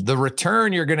said the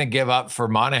return you're going to give up for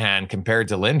Monahan compared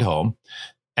to Lindholm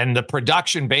and the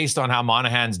production based on how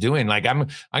Monahan's doing. Like I'm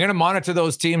going to monitor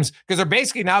those teams because they're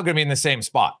basically now going to be in the same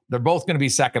spot. They're both going to be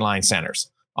second line centers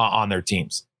on their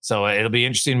teams. So it'll be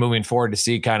interesting moving forward to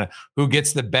see kind of who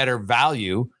gets the better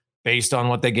value based on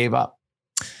what they gave up.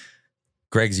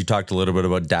 Greg's, you talked a little bit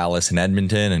about Dallas and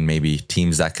Edmonton and maybe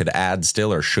teams that could add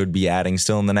still or should be adding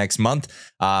still in the next month.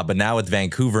 But now with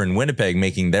Vancouver and Winnipeg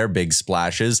making their big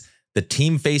splashes, the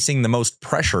team facing the most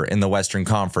pressure in the Western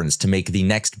Conference to make the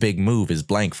next big move is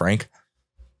blank, Frank.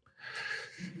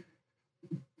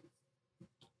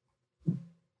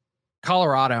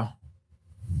 Colorado.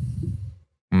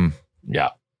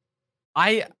 Yeah.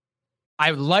 I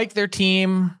like their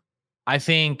team. I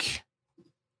think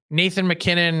Nathan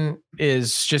McKinnon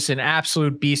is just an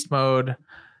absolute beast mode,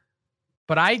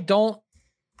 but I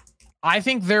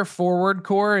think their forward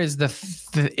core is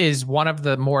is one of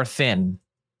the more thin,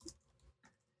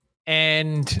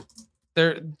 and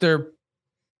they're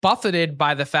buffeted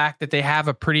by the fact that they have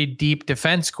a pretty deep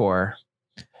defense core,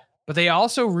 but they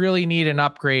also really need an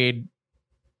upgrade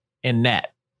in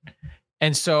net.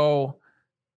 And so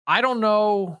I don't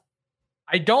know.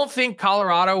 I don't think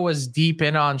Colorado was deep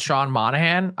in on Sean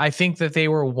Monahan. I think that they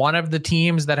were one of the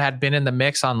teams that had been in the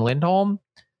mix on Lindholm,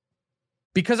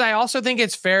 because I also think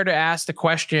it's fair to ask the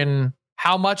question,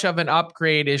 how much of an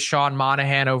upgrade is Sean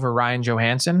Monahan over Ryan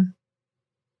Johansson?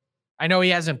 I know he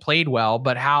hasn't played well,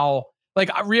 but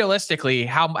realistically,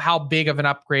 how big of an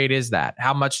upgrade is that?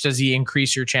 How much does he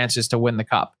increase your chances to win the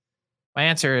cup? My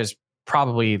answer is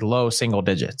probably low single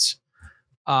digits.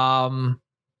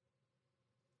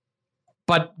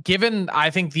 But given, I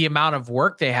think, the amount of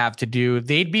work they have to do,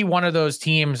 they'd be one of those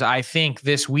teams, I think,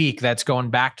 this week that's going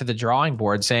back to the drawing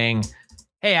board saying,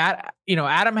 hey,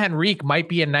 Adam Henrique might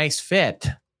be a nice fit.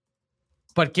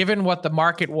 But given what the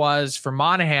market was for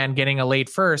Monahan getting a late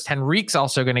first, Henrique's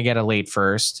also going to get a late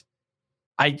first.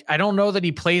 I don't know that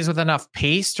he plays with enough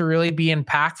pace to really be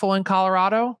impactful in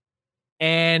Colorado.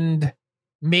 And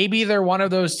maybe they're one of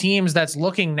those teams that's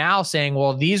looking now saying,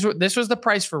 well, this was the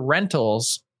price for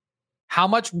rentals. How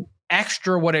much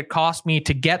extra would it cost me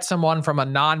to get someone from a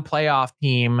non-playoff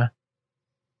team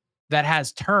that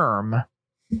has term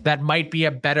that might be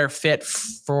a better fit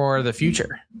for the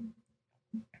future?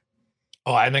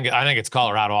 Oh, I think it's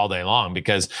Colorado all day long,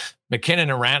 because McKinnon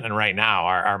and Rantanen right now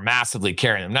are massively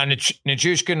carrying them. Now,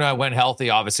 Nichushkin went healthy,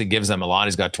 obviously gives them a lot.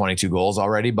 He's got 22 goals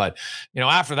already. But,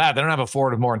 after that, they don't have a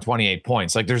forward of more than 28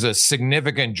 points. Like, there's a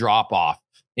significant drop off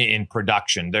in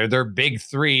production. Their big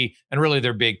three and really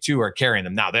their big two are carrying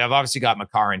them. Now they have obviously got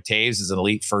Makar and Taves as an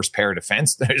elite first pair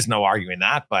defense. There's no arguing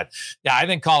that, but yeah, I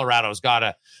think Colorado's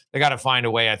got to find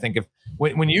a way. I think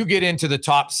when you get into the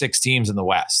top 6 teams in the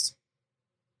West,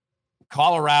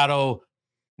 Colorado,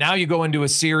 now you go into a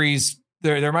series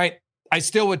I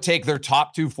still would take their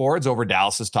top 2 forwards over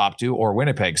Dallas's top 2 or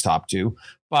Winnipeg's top 2,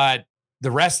 but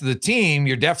the rest of the team,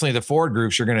 you're definitely the forward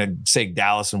groups. You're going to say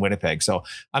Dallas and Winnipeg. So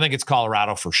I think it's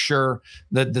Colorado for sure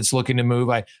that's looking to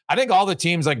move. I think all the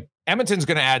teams, like Edmonton's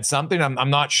going to add something. I'm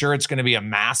not sure it's going to be a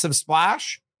massive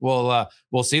splash. We'll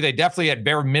see. They definitely at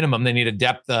bare minimum, they need a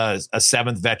depth, a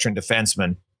 7th veteran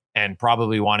defenseman and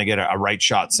probably want to get a right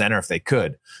shot center if they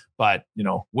could. But,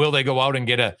 will they go out and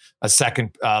get a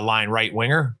second line right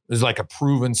winger? There's like a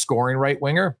proven scoring right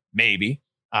winger. Maybe.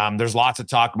 There's lots of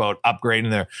talk about upgrading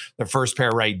their first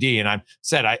pair right D. And I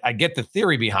get the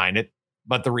theory behind it,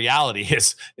 but the reality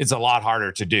is it's a lot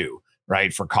harder to do,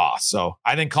 right, for cost. So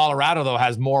I think Colorado, though,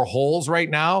 has more holes right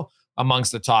now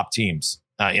amongst the top teams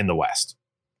in the West.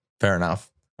 Fair enough.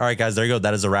 All right, guys, there you go.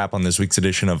 That is a wrap on this week's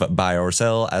edition of Buy or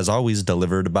Sell, as always,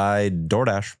 delivered by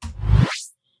DoorDash.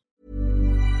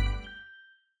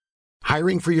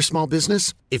 Hiring for your small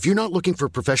business? If you're not looking for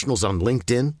professionals on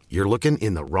LinkedIn, you're looking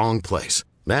in the wrong place.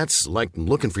 That's like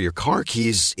looking for your car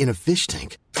keys in a fish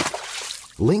tank.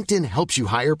 LinkedIn helps you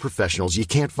hire professionals you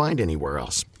can't find anywhere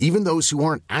else, even those who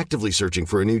aren't actively searching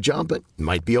for a new job but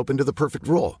might be open to the perfect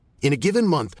role. In a given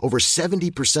month, over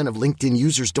 70% of LinkedIn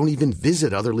users don't even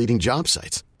visit other leading job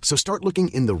sites. So start looking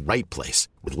in the right place.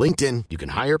 With LinkedIn, you can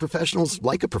hire professionals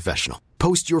like a professional.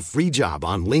 Post your free job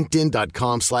on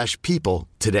linkedin.com/people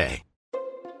today.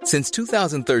 Since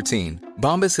 2013,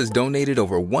 Bombas has donated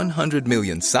over 100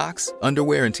 million socks,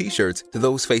 underwear, and T-shirts to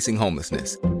those facing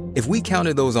homelessness. If we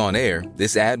counted those on air,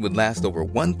 this ad would last over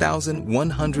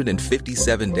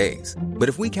 1,157 days. But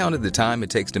if we counted the time it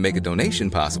takes to make a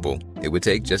donation possible, it would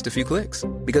take just a few clicks.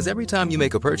 Because every time you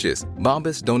make a purchase,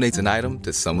 Bombas donates an item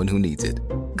to someone who needs it.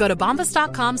 Go to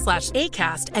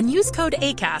bombas.com/ACAST and use code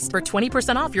ACAST for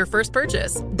 20% off your first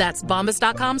purchase. That's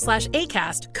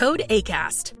bombas.com/ACAST, code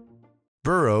ACAST.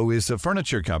 Burrow is a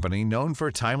furniture company known for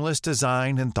timeless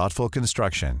design and thoughtful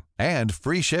construction and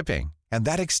free shipping, and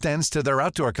that extends to their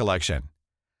outdoor collection.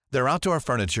 Their outdoor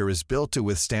furniture is built to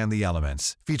withstand the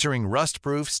elements, featuring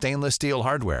rust-proof stainless steel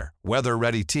hardware,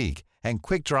 weather-ready teak, and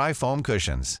quick-dry foam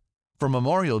cushions. For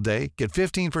Memorial Day, get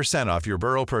 15% off your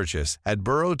Burrow purchase at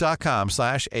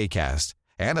burrow.com/ACAST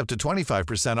and up to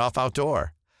 25% off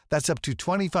outdoor. That's up to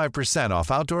 25% off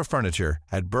outdoor furniture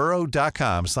at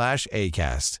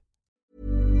burrow.com/ACAST.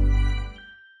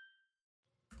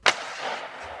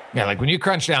 Yeah, like when you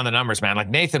crunch down the numbers, man, like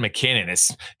Nathan MacKinnon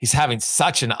he's having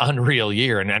such an unreal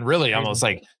year and really almost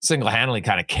like single-handedly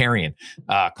kind of carrying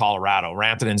Colorado.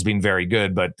 Rantanen's been very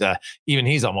good, but even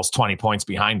he's almost 20 points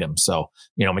behind him. So,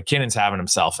 MacKinnon's having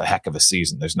himself a heck of a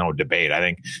season. There's no debate. I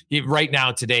think right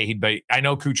now today, I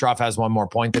know Kucherov has one more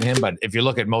point than him, but if you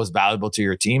look at most valuable to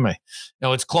your team,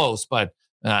 it's close, but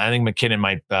I think MacKinnon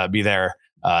might be there,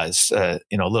 a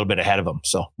little bit ahead of him.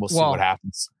 So we'll see what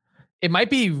happens. It might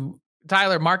be,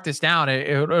 Tyler, mark this down.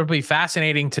 It'll be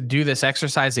fascinating to do this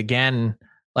exercise again,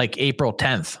 like April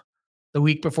 10th, the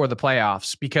week before the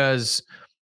playoffs, because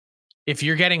if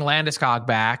you're getting Landeskog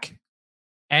back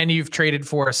and you've traded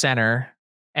for a center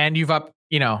and you've the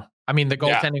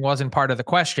goaltending wasn't part of the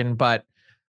question, but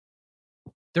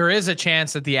there is a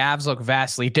chance that the Avs look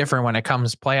vastly different when it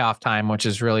comes playoff time, which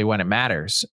is really when it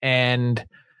matters. And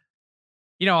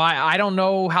I don't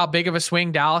know how big of a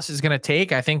swing Dallas is going to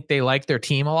take. I think they like their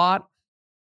team a lot.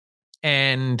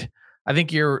 And I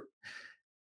think you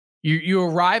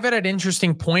arrive at an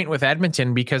interesting point with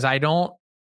Edmonton, because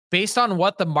based on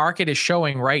what the market is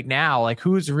showing right now, like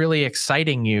who's really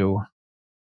exciting you,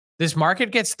 this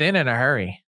market gets thin in a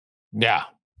hurry. Yeah.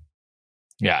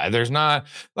 Yeah, there's not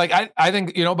like I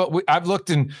think, but I've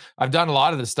looked and I've done a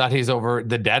lot of the studies over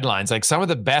the deadlines. Like some of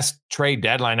the best trade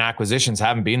deadline acquisitions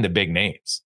haven't been the big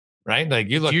names, right? Like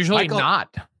you look, usually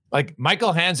not. Like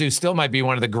Michael Hanzou still might be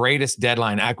one of the greatest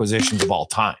deadline acquisitions of all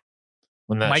time.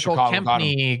 When Michael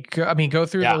Kempney, go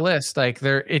through the list. Like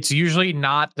it's usually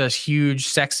not this huge,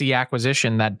 sexy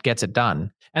acquisition that gets it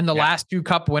done. And the last 2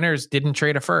 cup winners didn't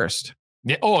trade a first.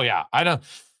 Yeah. Oh yeah. I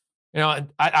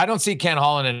don't see Ken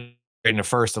Holland in a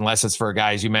first unless it's for a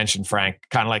guy, as you mentioned, Frank,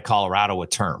 kind of like Colorado with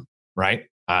term, right?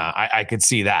 I could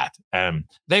see that.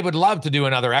 They would love to do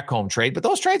another Ekholm trade, but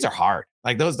those trades are hard.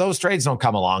 Like those trades don't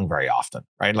come along very often,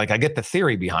 right? Like I get the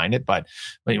theory behind it, but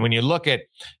when you look at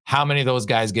how many of those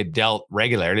guys get dealt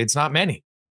regularly, it's not many.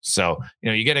 So,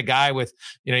 you get a guy with,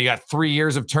 you got 3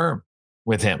 years of term.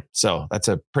 with him. So that's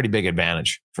a pretty big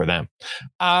advantage for them.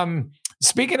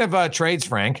 Speaking of trades,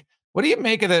 Frank, what do you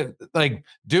make of the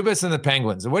Dubas and the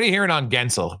Penguins? What are you hearing on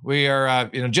Gensel? We are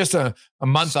just a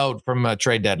month out from a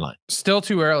trade deadline. Still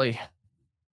too early.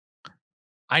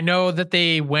 I know that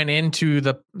they went into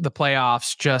the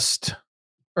playoffs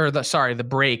the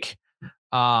break.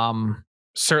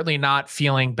 Certainly not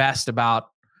feeling best about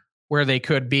where they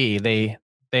could be.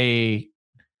 They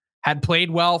had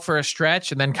played well for a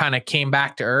stretch and then kind of came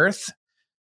back to earth.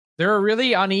 They're a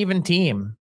really uneven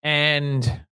team,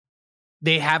 and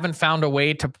they haven't found a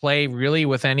way to play really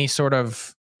with any sort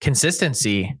of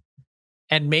consistency.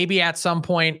 And maybe at some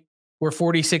point, we're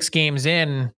 46 games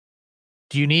in.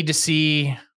 Do you need to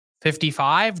see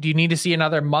 55? Do you need to see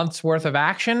another month's worth of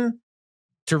action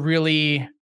to really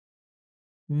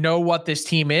know what this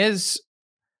team is?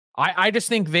 I just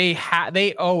think they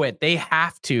owe it. They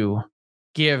have to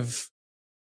give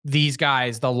these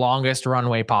guys the longest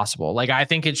runway possible. I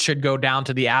think it should go down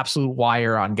to the absolute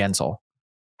wire on Gensel.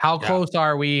 How close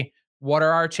are we? What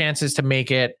are our chances to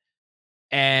make it?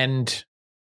 And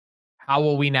how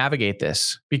will we navigate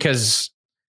this? Because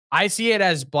I see it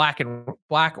as black and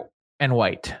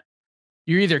white.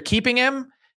 You're either keeping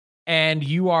him and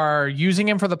you are using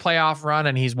him for the playoff run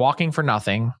and he's walking for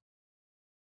nothing,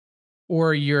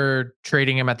 or you're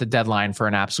trading him at the deadline for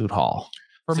an absolute haul.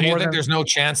 So you think there's no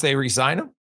chance they re-sign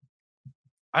him?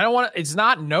 I don't want to, it's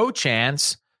not no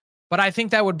chance, but I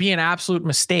think that would be an absolute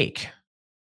mistake.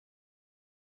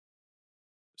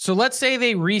 So let's say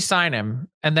they re-sign him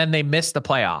and then they miss the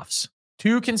playoffs.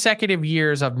 2 consecutive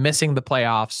years of missing the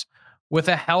playoffs with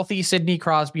a healthy Sidney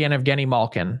Crosby and Evgeny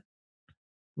Malkin,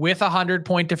 with a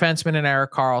 100-point defenseman in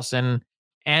Erik Karlsson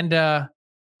and a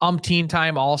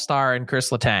umpteen-time All-Star in Chris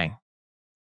Letang.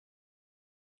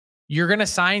 You're going to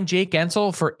sign Jake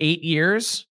Gensel for 8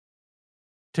 years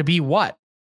to be what?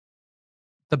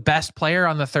 The best player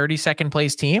on the 32nd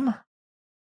place team?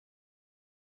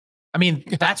 I mean,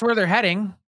 that's where they're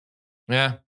heading.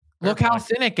 Yeah. Look how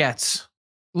thin it gets.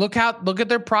 Look at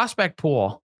their prospect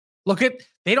pool.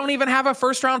 They don't even have a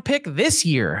first round pick this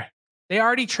year. They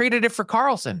already traded it for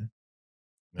Karlsson.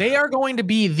 They are going to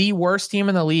be the worst team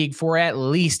in the league for at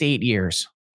least 8 years.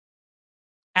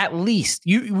 At least.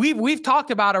 We've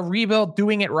talked about a rebuild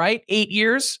doing it right. 8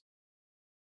 years.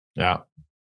 Yeah.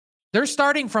 They're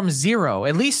starting from zero.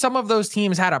 At least some of those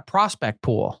teams had a prospect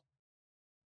pool.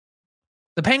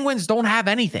 The Penguins don't have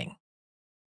anything.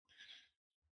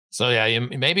 So yeah,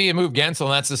 maybe you move Gensel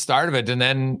and that's the start of it. And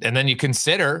then you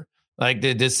consider,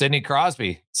 did Sidney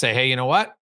Crosby say, hey, you know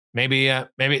what? Maybe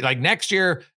next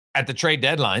year at the trade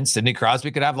deadline, Sidney Crosby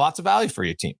could have lots of value for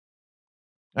your team.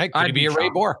 Right? Could he be a Ray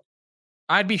Bourque?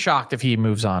 I'd be shocked if he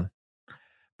moves on.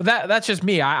 But that's just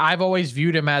me. I've always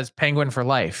viewed him as Penguin for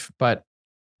life. But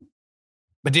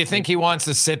do you think he wants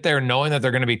to sit there knowing that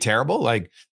they're going to be terrible?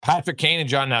 Like Patrick Kane and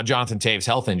Jonathan Taves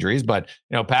health injuries, but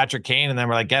Patrick Kane and then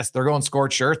we're like, yes, they're going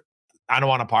scorched earth. I don't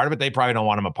want a part of it. They probably don't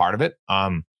want him a part of it.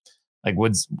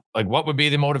 What would be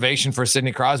the motivation for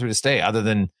Sidney Crosby to stay other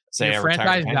than say your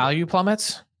franchise value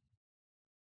plummets?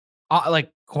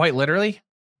 Quite literally.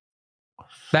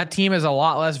 That team is a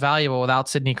lot less valuable without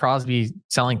Sidney Crosby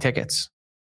selling tickets.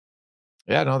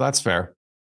 Yeah, no, that's fair.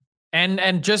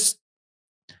 And just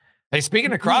hey,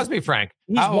 speaking of Crosby, Frank,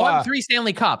 he's won 3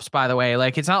 Stanley Cups, by the way.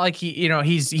 It's not like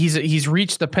he's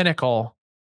reached the pinnacle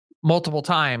multiple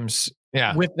times.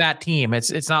 Yeah. With that team,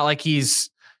 it's not like he's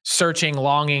searching,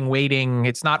 longing, waiting.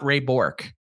 It's not Ray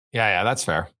Bourque. Yeah, that's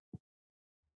fair.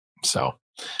 So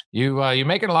you're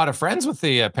making a lot of friends with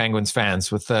the Penguins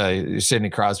fans with your Sidney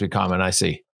Crosby comment. I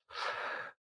see.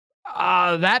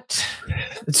 That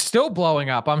it's still blowing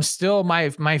up. I'm still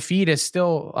my feed is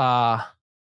still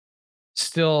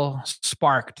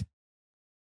sparked.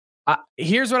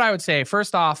 Here's what I would say.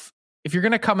 First off, if you're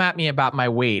gonna come at me about my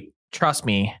weight, trust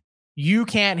me, you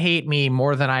can't hate me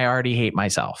more than I already hate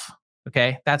myself.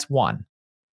 Okay, that's 1.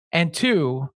 And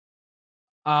 2,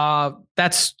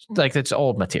 that's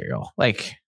old material.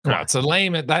 It's a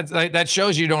lame. That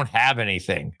shows you don't have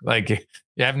anything. You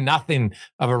have nothing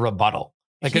of a rebuttal.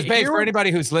 Because for anybody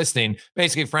who's listening,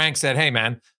 basically Frank said, "Hey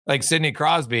man, Sidney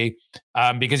Crosby,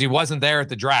 because he wasn't there at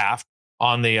the draft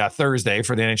on the Thursday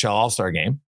for the NHL All-Star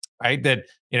game, right? That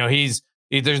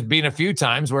there's been a few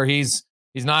times where he's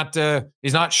not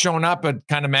shown up at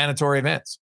kind of mandatory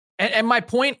events." And my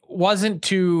point wasn't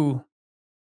to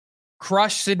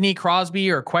crush Sidney Crosby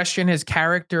or question his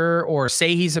character or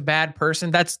say he's a bad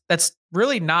person. That's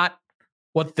really not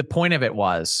what the point of it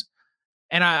was.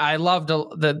 And I loved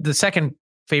the second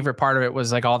favorite part of it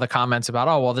was all the comments about,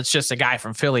 oh, well, that's just a guy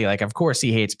from Philly. Of course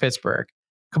he hates Pittsburgh.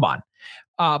 Come on.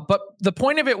 But the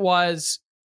point of it was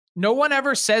no one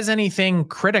ever says anything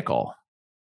critical.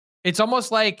 It's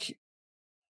almost like,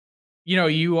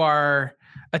 you are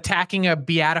attacking a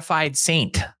beatified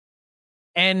saint.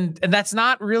 And that's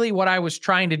not really what I was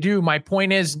trying to do. My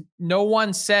point is, no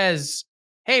one says,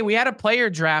 hey, we had a player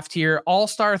draft here,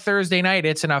 All-Star Thursday night.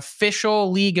 It's an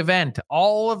official league event.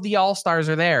 All of the All-Stars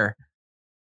are there.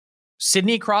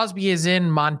 Sidney Crosby is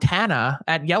in Montana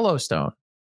at Yellowstone.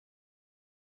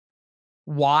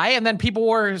 Why? And then people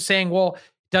were saying, well,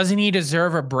 doesn't he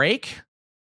deserve a break?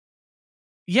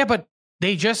 Yeah, but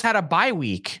they just had a bye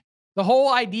week. The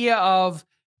whole idea of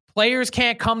players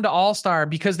can't come to All-Star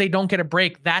because they don't get a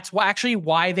break. That's actually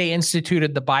why they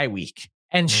instituted the bye week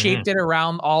and shaped it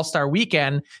around All-Star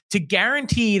weekend to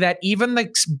guarantee that even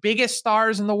the biggest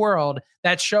stars in the world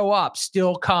that show up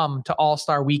still come to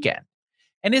All-Star weekend.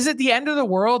 And is it the end of the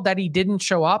world that he didn't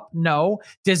show up? No.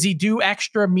 Does he do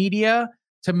extra media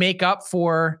to make up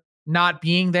for not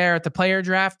being there at the player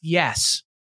draft? Yes.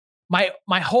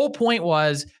 My whole point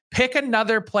was pick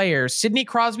another player. Sidney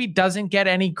Crosby doesn't get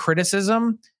any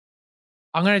criticism.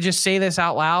 I'm going to just say this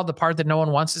out loud, the part that no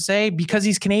one wants to say, because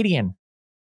he's Canadian.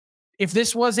 If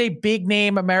this was a big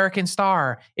name American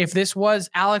star, if this was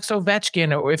Alex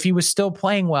Ovechkin, or if he was still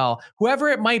playing well, whoever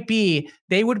it might be,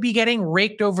 they would be getting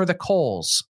raked over the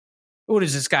coals. What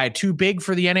is this guy, too big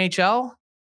for the NHL?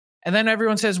 And then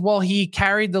everyone says, well, he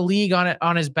carried the league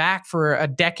on his back for a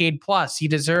decade plus. He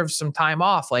deserves some time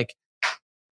off. Like,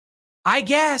 I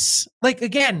guess, like,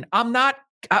 again, I'm not,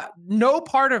 no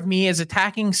part of me is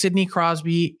attacking Sidney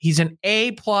Crosby. He's an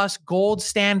A+ gold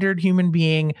standard human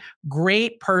being,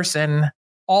 great person,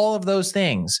 all of those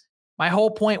things. My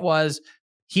whole point was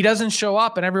he doesn't show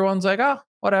up and everyone's like, oh,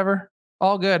 whatever,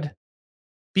 all good.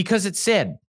 Because it's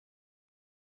Sid.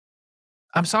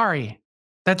 I'm sorry.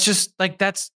 That's just like,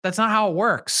 that's not how it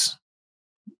works.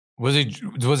 Was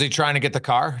he trying to get the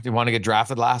car? Do you want to get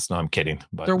drafted last? No, I'm kidding.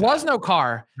 But there was no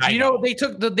car. They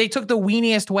took the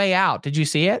weeniest way out. Did you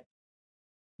see it?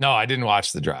 No, I didn't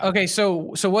watch the draft. Okay,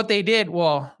 so what they did,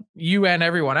 well, you and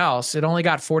everyone else, it only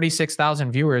got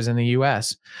 46,000 viewers in the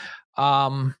US.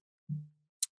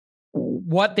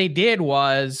 What they did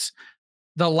was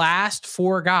the last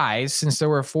four guys, since there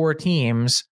were four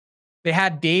teams, they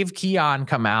had Dave Keon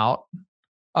come out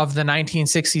of the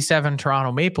 1967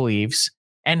 Toronto Maple Leafs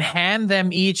and hand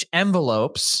them each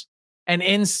envelopes, and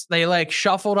they like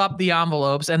shuffled up the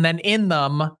envelopes, and then in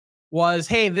them was,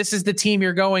 hey, this is the team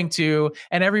you're going to,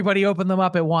 and everybody opened them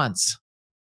up at once.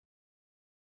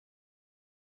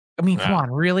 I mean, come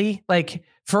on, really? Like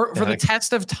for the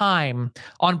test of time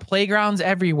on playgrounds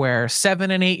everywhere, 7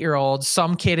 and 8 year olds,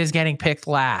 some kid is getting picked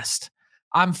last.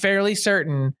 I'm fairly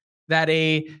certain that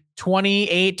a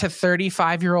 28 to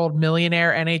 35-year-old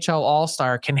millionaire NHL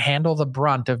All-Star can handle the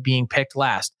brunt of being picked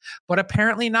last, but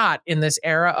apparently not in this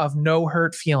era of no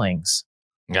hurt feelings.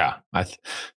 Yeah,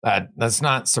 that's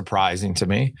not surprising to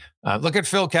me. Look at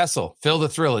Phil Kessel, Phil the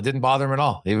Thrill. It didn't bother him at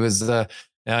all. He was, he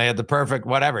had the perfect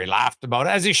whatever. He laughed about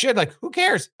it as he should. Like, who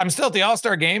cares? I'm still at the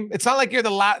All-Star game. It's not like you're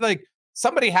the last. Like,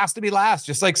 somebody has to be last,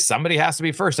 just like somebody has to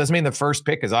be first. Doesn't mean the first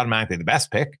pick is automatically the best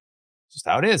pick. It's just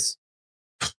how it is.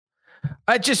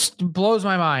 It just blows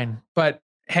my mind. But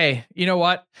hey, you know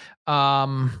what?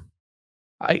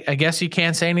 I guess you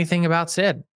can't say anything about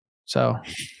Sid. So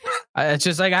it's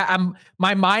just like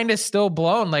my mind is still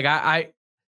blown. Like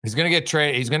he's gonna get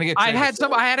traded. He's gonna get traded.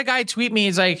 I had a guy tweet me.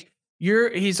 He's like,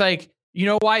 you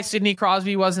know why Sidney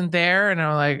Crosby wasn't there? And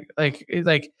I'm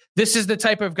like this is the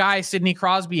type of guy Sidney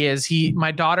Crosby is.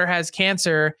 My daughter has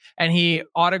cancer, and he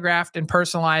autographed and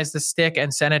personalized the stick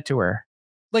and sent it to her.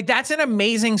 Like, that's an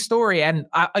amazing story. And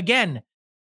again,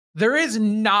 there is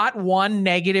not one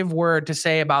negative word to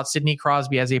say about Sidney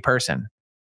Crosby as a person.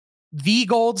 The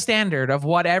gold standard of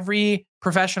what every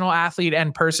professional athlete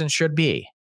and person should be.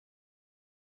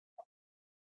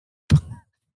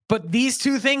 But these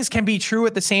two things can be true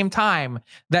at the same time,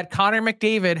 that Connor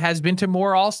McDavid has been to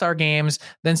more All-Star games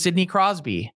than Sidney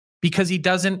Crosby because he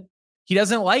doesn't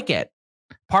like it.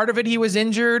 Part of it, he was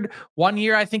injured. 1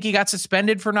 year, I think he got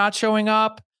suspended for not showing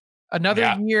up.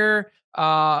 Another year,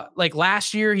 like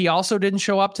last year, he also didn't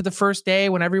show up to the first day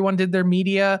when everyone did their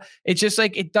media. It's just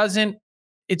like,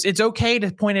 it's okay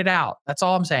to point it out. That's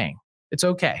all I'm saying. It's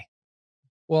okay.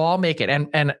 Well, I'll make it.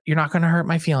 And you're not going to hurt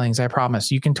my feelings. I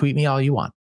promise. You can tweet me all you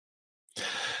want.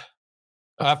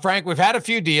 Frank, we've had a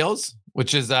few deals,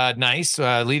 which is nice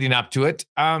leading up to it.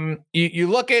 You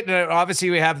look at, obviously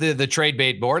we have the trade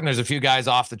bait board, and there's a few guys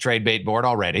off the trade bait board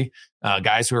already,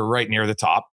 guys who are right near the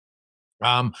top.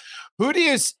 Who do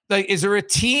you like? Is there a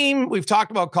team? We've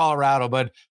talked about Colorado,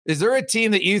 but is there a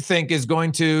team that you think is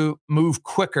going to move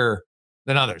quicker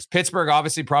than others. Pittsburgh,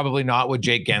 obviously, probably not with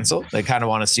Jake Gensel. They kind of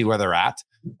want to see where they're at.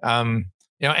 And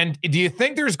do you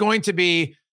think there's going to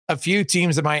be a few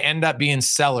teams that might end up being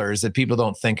sellers that people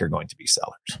don't think are going to be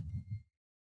sellers?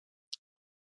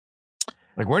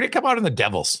 Like, where did it come out in the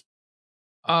Devils?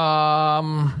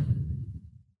 I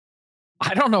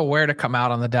don't know where to come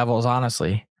out on the Devils,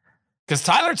 honestly. Because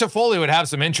Tyler Toffoli would have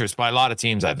some interest by a lot of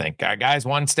teams, I think. Guys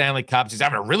won Stanley Cups. He's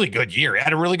having a really good year. He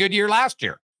had a really good year last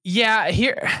year. Yeah,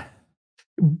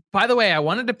 by the way, I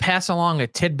wanted to pass along a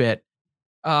tidbit.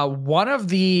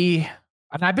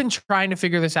 And I've been trying to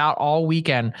figure this out all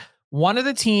weekend. One of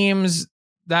the teams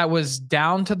that was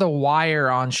down to the wire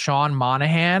on Sean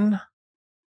Monahan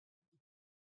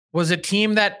was a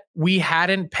team that we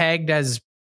hadn't pegged as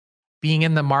being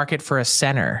in the market for a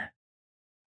center.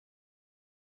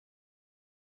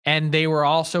 And they were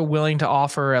also willing to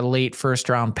offer a late first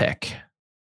round pick.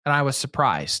 And I was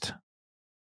surprised.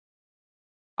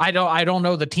 I don't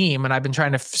know the team, and I've been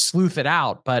trying to sleuth it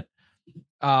out, but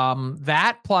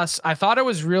that plus I thought it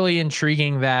was really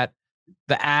intriguing that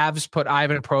the Avs put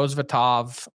Ivan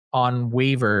Prosvetov on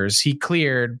waivers. He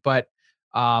cleared, but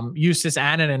Justus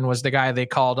Annunen was the guy they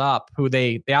called up, who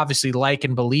they obviously like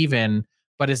and believe in,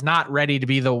 but is not ready to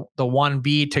be the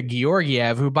 1B to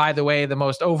Georgiev, who, by the way, the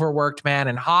most overworked man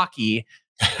in hockey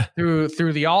through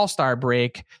the All-Star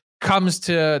break, comes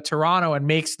to Toronto and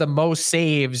makes the most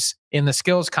saves in the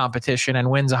skills competition and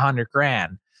wins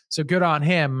 $100,000. So good on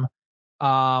him.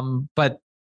 But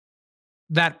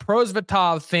that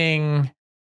Prosvetov thing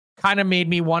kind of made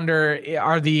me wonder,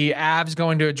 are the Avs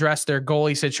going to address their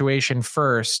goalie situation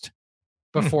first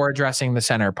before addressing the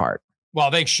center part?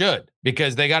 Well, they should,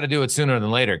 because they got to do it sooner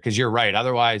than later, because you're right.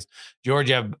 Otherwise,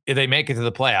 Georgiev, if they make it to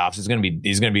the playoffs, he's going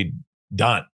to be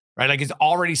done, right? Like, he's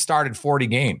already started 40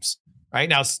 games. Right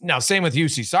now, same with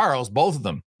UC Saros, both of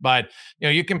them. But,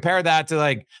 you compare that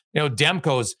to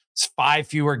Demko's 5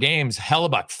 fewer games,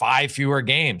 Hellebuck 5 fewer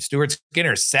games, Stuart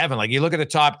Skinner 7. Like, you look at the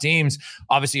top teams,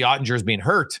 obviously Ottinger's being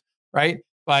hurt, right?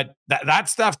 But that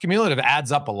stuff cumulative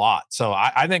adds up a lot. So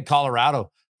I think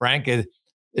Colorado, Frank,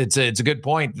 it's a good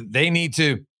point. They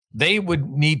would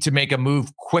need to make a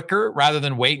move quicker rather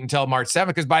than wait until March 7th,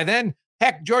 because by then,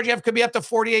 heck, Georgiev could be up to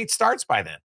 48 starts by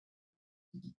then.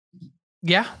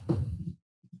 Yeah.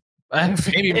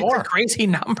 Maybe more. It's a crazy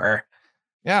number.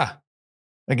 Yeah.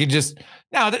 Like,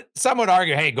 some would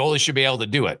argue, hey, goalies should be able to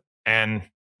do it.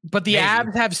 But the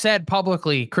Avs have said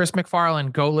publicly, Chris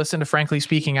McFarland, go listen to Frankly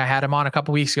Speaking. I had him on a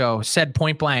couple weeks ago, said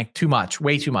point blank, too much,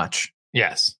 way too much.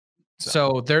 Yes.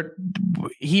 So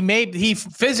he may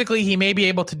be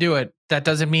able to do it. That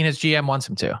doesn't mean his GM wants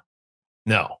him to.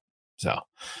 No. So,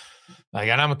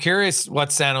 and I'm curious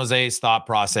what San Jose's thought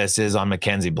process is on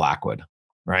Mackenzie Blackwood,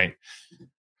 right?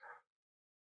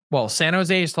 Well, San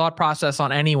Jose's thought process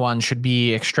on anyone should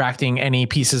be extracting any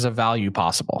pieces of value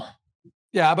possible.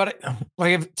 Yeah, but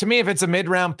if it's a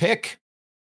mid-round pick,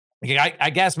 I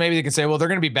guess maybe they can say, well, they're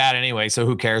going to be bad anyway, so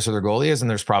who cares who their goalie is? And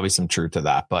there's probably some truth to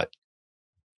that. But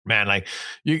man, like,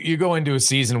 you go into a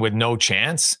season with no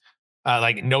chance,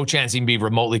 no chance you can be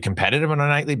remotely competitive on a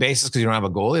nightly basis because you don't have a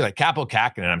goalie. Like, Kaapo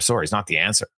Kähkönen, I'm sorry, he's not the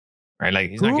answer, right?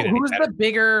 Like, he's not getting. Who's the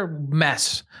bigger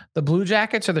mess, the Blue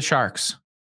Jackets or the Sharks?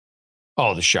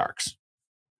 Oh, the Sharks.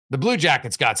 The Blue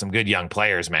Jackets got some good young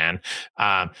players, man.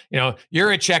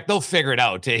 Juracek, they'll figure it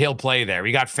out. He'll play there.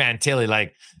 We got Fantilli.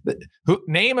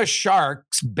 Name a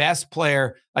Sharks best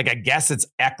player. Like, I guess it's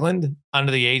Eklund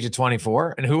under the age of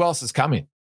 24. And who else is coming?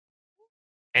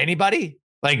 Anybody?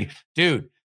 Like, dude,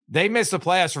 they missed the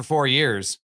playoffs for 4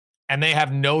 years and they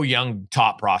have no young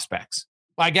top prospects.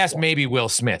 Well, I guess maybe Will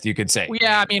Smith, you could say. Well,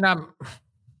 yeah, I mean,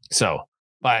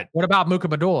 but what about Muka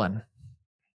Madulin?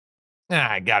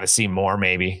 I got to see more,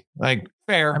 maybe. Like,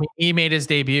 fair. I mean, he made his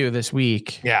debut this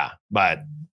week. Yeah, but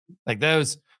like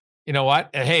those, you know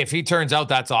what? Hey, if he turns out,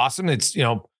 that's awesome. It's,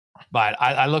 but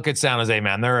I look at San Jose,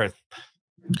 man. That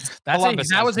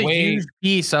was a huge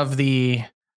piece of the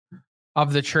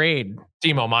trade.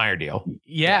 Timo Meier deal.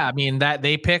 Yeah, I mean, that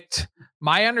they picked.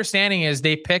 My understanding is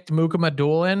they picked Muka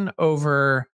Madulin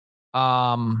over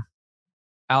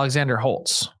Alexander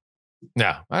Holtz.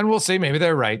 Yeah, and we'll see. Maybe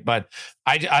they're right, but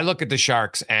I look at the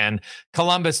Sharks, and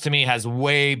Columbus to me has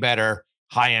way better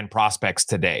high-end prospects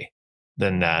today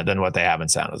than what they have in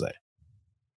San Jose.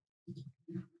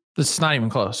 This is not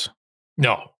even close.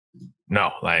 No,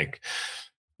 like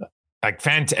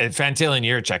Fantilli and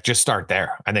Juracek, just start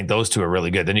there. I think those two are really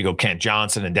good. Then you go Kent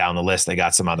Johnson, and down the list they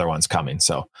got some other ones coming.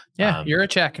 So yeah,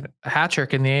 Juracek, a hat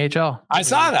trick in the AHL. I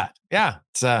saw that. Yeah,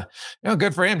 it's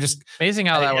good for him. Just amazing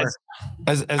how that works.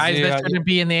 Guys that shouldn't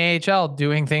be in the AHL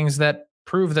doing things that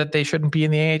prove that they shouldn't be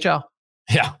in the AHL.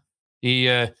 Yeah,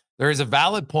 there is a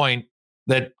valid point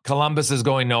that Columbus is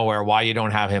going nowhere, why you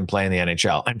don't have him play in the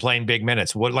NHL and playing big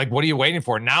minutes. What are you waiting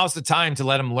for? Now's the time to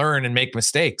let him learn and make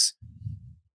mistakes.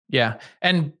 Yeah.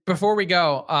 And before we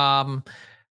go,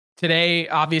 today,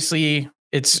 obviously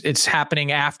it's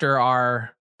happening after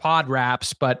our pod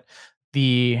wraps, but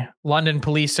the London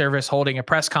Police Service holding a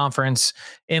press conference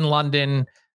in London.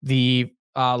 The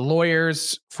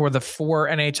lawyers for the 4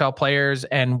 NHL players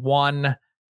and 1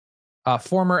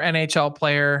 former NHL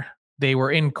player, they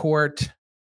were in court.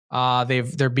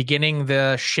 They're beginning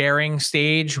the sharing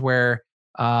stage where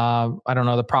I don't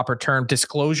know the proper term,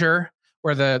 disclosure,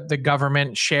 where the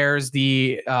government shares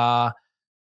the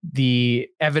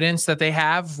evidence that they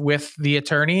have with the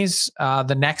attorneys.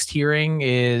 The next hearing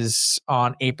is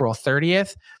on April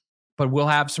 30th, but we'll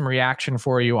have some reaction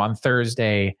for you on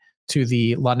Thursday to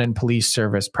the London Police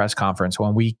Service press conference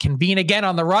when we convene again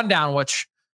on the rundown, which,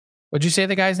 what'd you say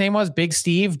the guy's name was? Big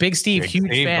Steve? Big Steve, huge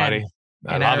fan. Buddy.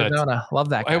 I in love Arizona. it. Love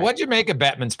that guy. Hey, what'd you make of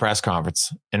Bettman's press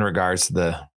conference in regards to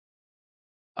the...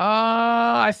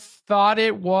 I thought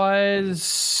it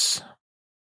was...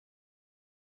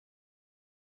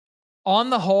 On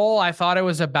the whole, I thought it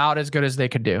was about as good as they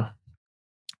could do.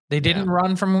 They didn't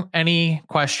run from any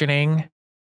questioning.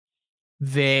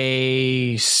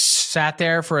 They sat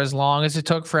there for as long as it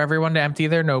took for everyone to empty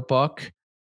their notebook.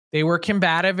 They were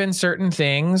combative in certain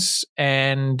things,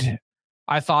 and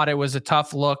I thought it was a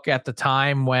tough look at the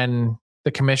time when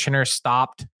the commissioner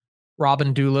stopped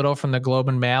Robin Doolittle from the Globe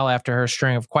and Mail after her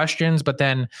string of questions. But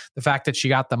then the fact that she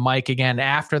got the mic again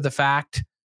after the fact,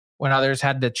 when others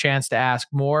had the chance to ask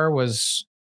more, was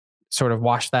sort of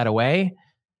washed that away.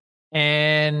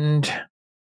 And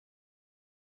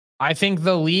I think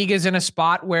the league is in a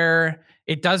spot where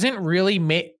it doesn't really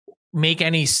make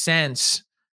any sense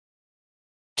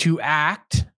to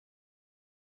act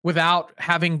without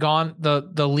having gone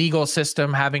the legal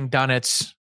system having done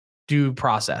its due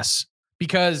process.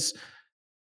 Because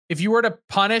if you were to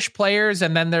punish players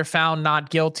and then they're found not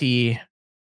guilty,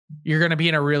 you're going to be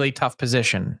in a really tough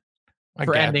position.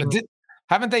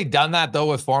 Haven't they done that though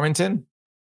with Formenton?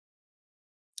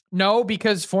 No,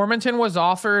 because Formenton was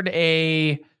offered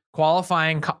a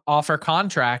qualifying offer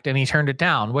contract and he turned it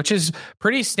down, which is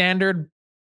pretty standard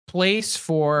place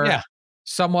for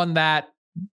someone that,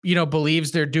 you know,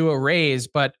 believes they're due a raise,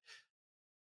 but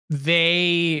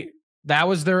that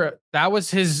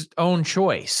was his own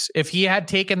choice. If he had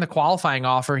taken the qualifying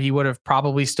offer, he would have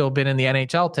probably still been in the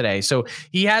NHL today. So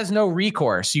he has no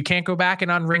recourse. You can't go back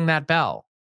and unring that bell.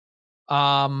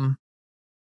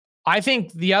 I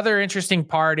think the other interesting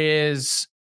part is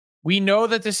we know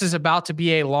that this is about to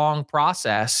be a long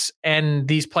process and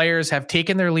these players have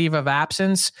taken their leave of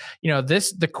absence. You know,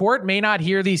 the court may not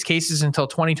hear these cases until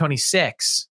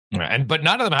 2026. But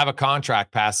none of them have a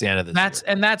contract past the end of this year.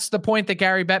 And that's the point that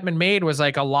Gary Bettman made, was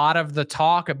like a lot of the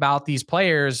talk about these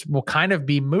players will kind of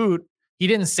be moot. He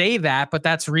didn't say that, but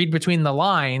that's read between the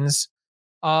lines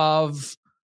of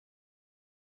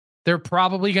they're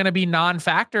probably going to be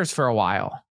non-factors for a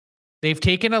while. They've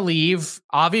taken a leave.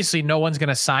 Obviously, no one's going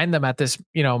to sign them at this,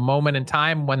 you know, moment in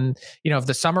time when, you know, if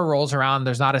the summer rolls around,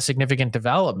 there's not a significant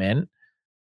development.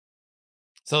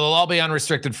 So they'll all be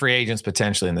unrestricted free agents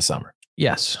potentially in the summer.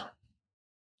 Yes.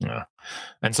 Yeah.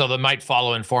 And so they might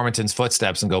follow in Formenton's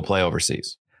footsteps and go play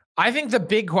overseas. I think the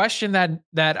big question that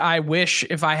I wish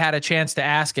if I had a chance to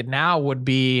ask it now would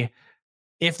be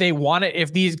if they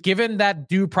wanted, given that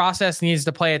due process needs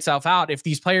to play itself out, if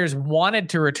these players wanted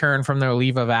to return from their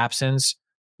leave of absence,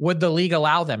 would the league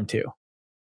allow them to?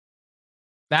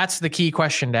 That's the key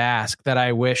question to ask that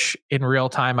I wish in real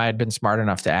time I had been smart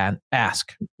enough to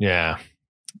ask. Yeah.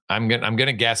 I'm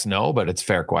gonna guess no, but it's a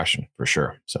fair question for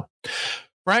sure. So,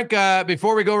 Frank,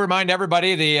 before we go, remind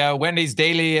everybody the Wendy's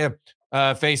Daily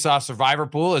Face-Off Survivor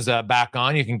Pool is back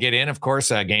on. You can get in, of course,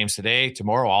 games today,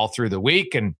 tomorrow, all through the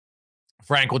week, and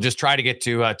Frank will just try to get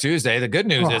to Tuesday. The good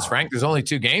news is, Frank, there's only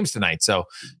 2 games tonight, so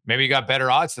maybe you got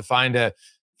better odds to find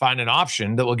an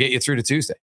option that will get you through to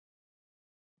Tuesday.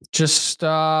 Just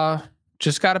got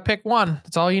to pick one.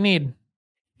 That's all you need.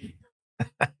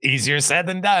 Easier said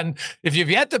than done. If you've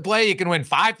yet to play, you can win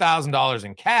 $5,000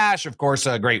 in cash. Of course,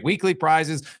 great weekly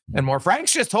prizes and more.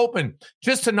 Frank's just hoping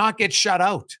just to not get shut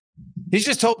out. He's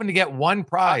just hoping to get one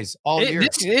prize all year.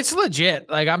 It's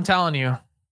legit. Like, I'm telling you,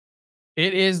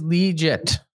 it is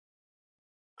legit.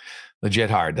 Legit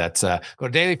hard. That's go to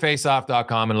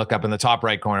dailyfaceoff.com and look up in the top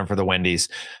right corner for the Wendy's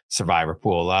Survivor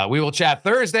Pool. We will chat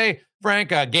Thursday. Frank,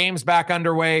 games back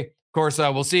underway. Of course,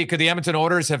 we'll see. Could the Edmonton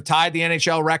Oilers have tied the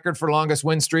NHL record for longest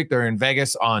win streak? They're in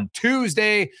Vegas on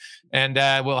Tuesday, and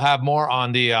we'll have more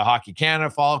on the Hockey Canada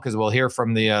fall because we'll hear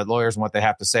from the lawyers and what they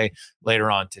have to say later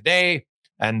on today.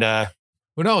 And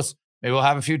who knows? Maybe we'll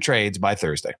have a few trades by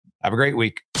Thursday. Have a great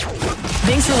week.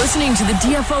 Thanks for listening to the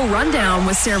DFO Rundown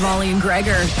with Saravalli and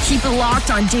Gregor. Keep it locked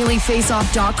on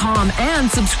dailyfaceoff.com and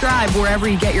subscribe wherever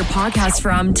you get your podcasts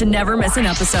from to never miss an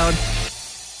episode.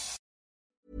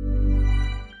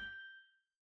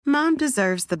 Mom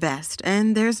deserves the best,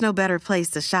 and there's no better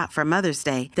place to shop for Mother's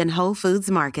Day than Whole Foods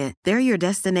Market. They're your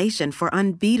destination for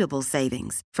unbeatable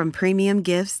savings, from premium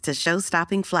gifts to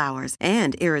show-stopping flowers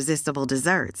and irresistible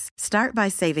desserts. Start by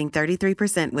saving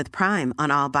 33% with Prime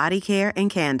on all body care and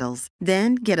candles.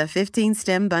 Then get a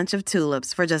 15-stem bunch of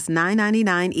tulips for just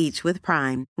 $9.99 each with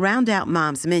Prime. Round out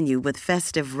Mom's menu with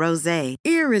festive rosé,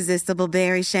 irresistible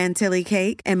berry chantilly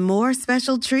cake, and more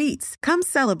special treats. Come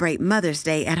celebrate Mother's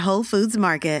Day at Whole Foods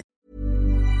Market.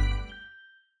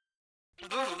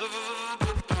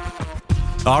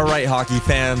 All right, hockey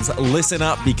fans, listen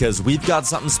up because we've got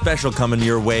something special coming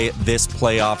your way this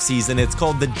playoff season. It's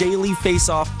called the Daily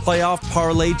Face-Off Playoff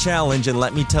Parlay Challenge, and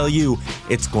let me tell you,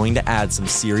 it's going to add some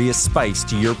serious spice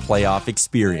to your playoff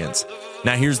experience.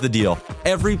 Now, here's the deal.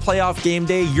 Every playoff game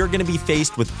day, you're going to be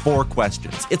faced with 4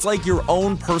 questions. It's like your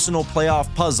own personal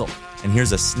playoff puzzle. And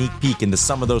here's a sneak peek into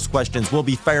some of those questions we'll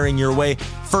be firing your way.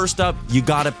 First up, you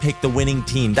got to pick the winning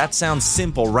team. That sounds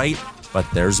simple, right? But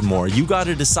there's more. You got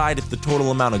to decide if the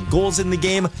total amount of goals in the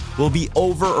game will be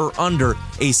over or under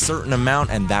a certain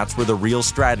amount, and that's where the real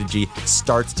strategy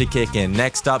starts to kick in.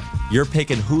 Next up, you're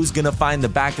picking who's going to find the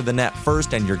back of the net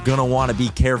first, and you're going to want to be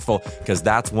careful because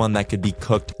that's one that could be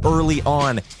cooked early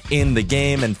on in the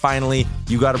game. And finally,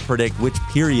 you got to predict which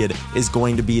period is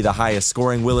going to be the highest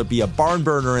scoring. Will it be a barn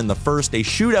burner in the first, a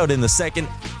shootout in the second,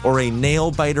 or a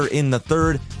nail biter in the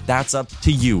third? That's up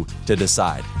to you to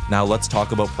decide. Now let's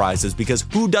talk about prizes, because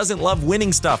who doesn't love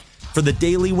winning stuff? For the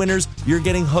daily winners, you're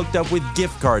getting hooked up with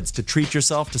gift cards to treat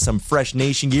yourself to some fresh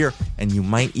Nation gear, and you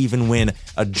might even win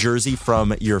a jersey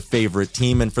from your favorite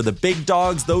team. And for the big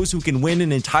dogs, those who can win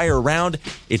an entire round,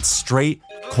 it's straight,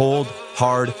 cold,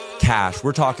 hard cash.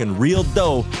 We're talking real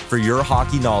dough for your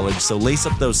hockey knowledge. So lace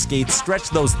up those skates, stretch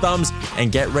those thumbs, and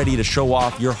get ready to show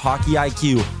off your hockey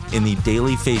IQ in the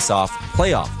Daily Face-Off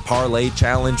Playoff Parlay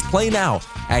Challenge. Play now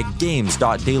at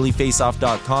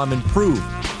games.dailyfaceoff.com and prove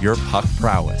your puck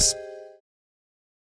prowess.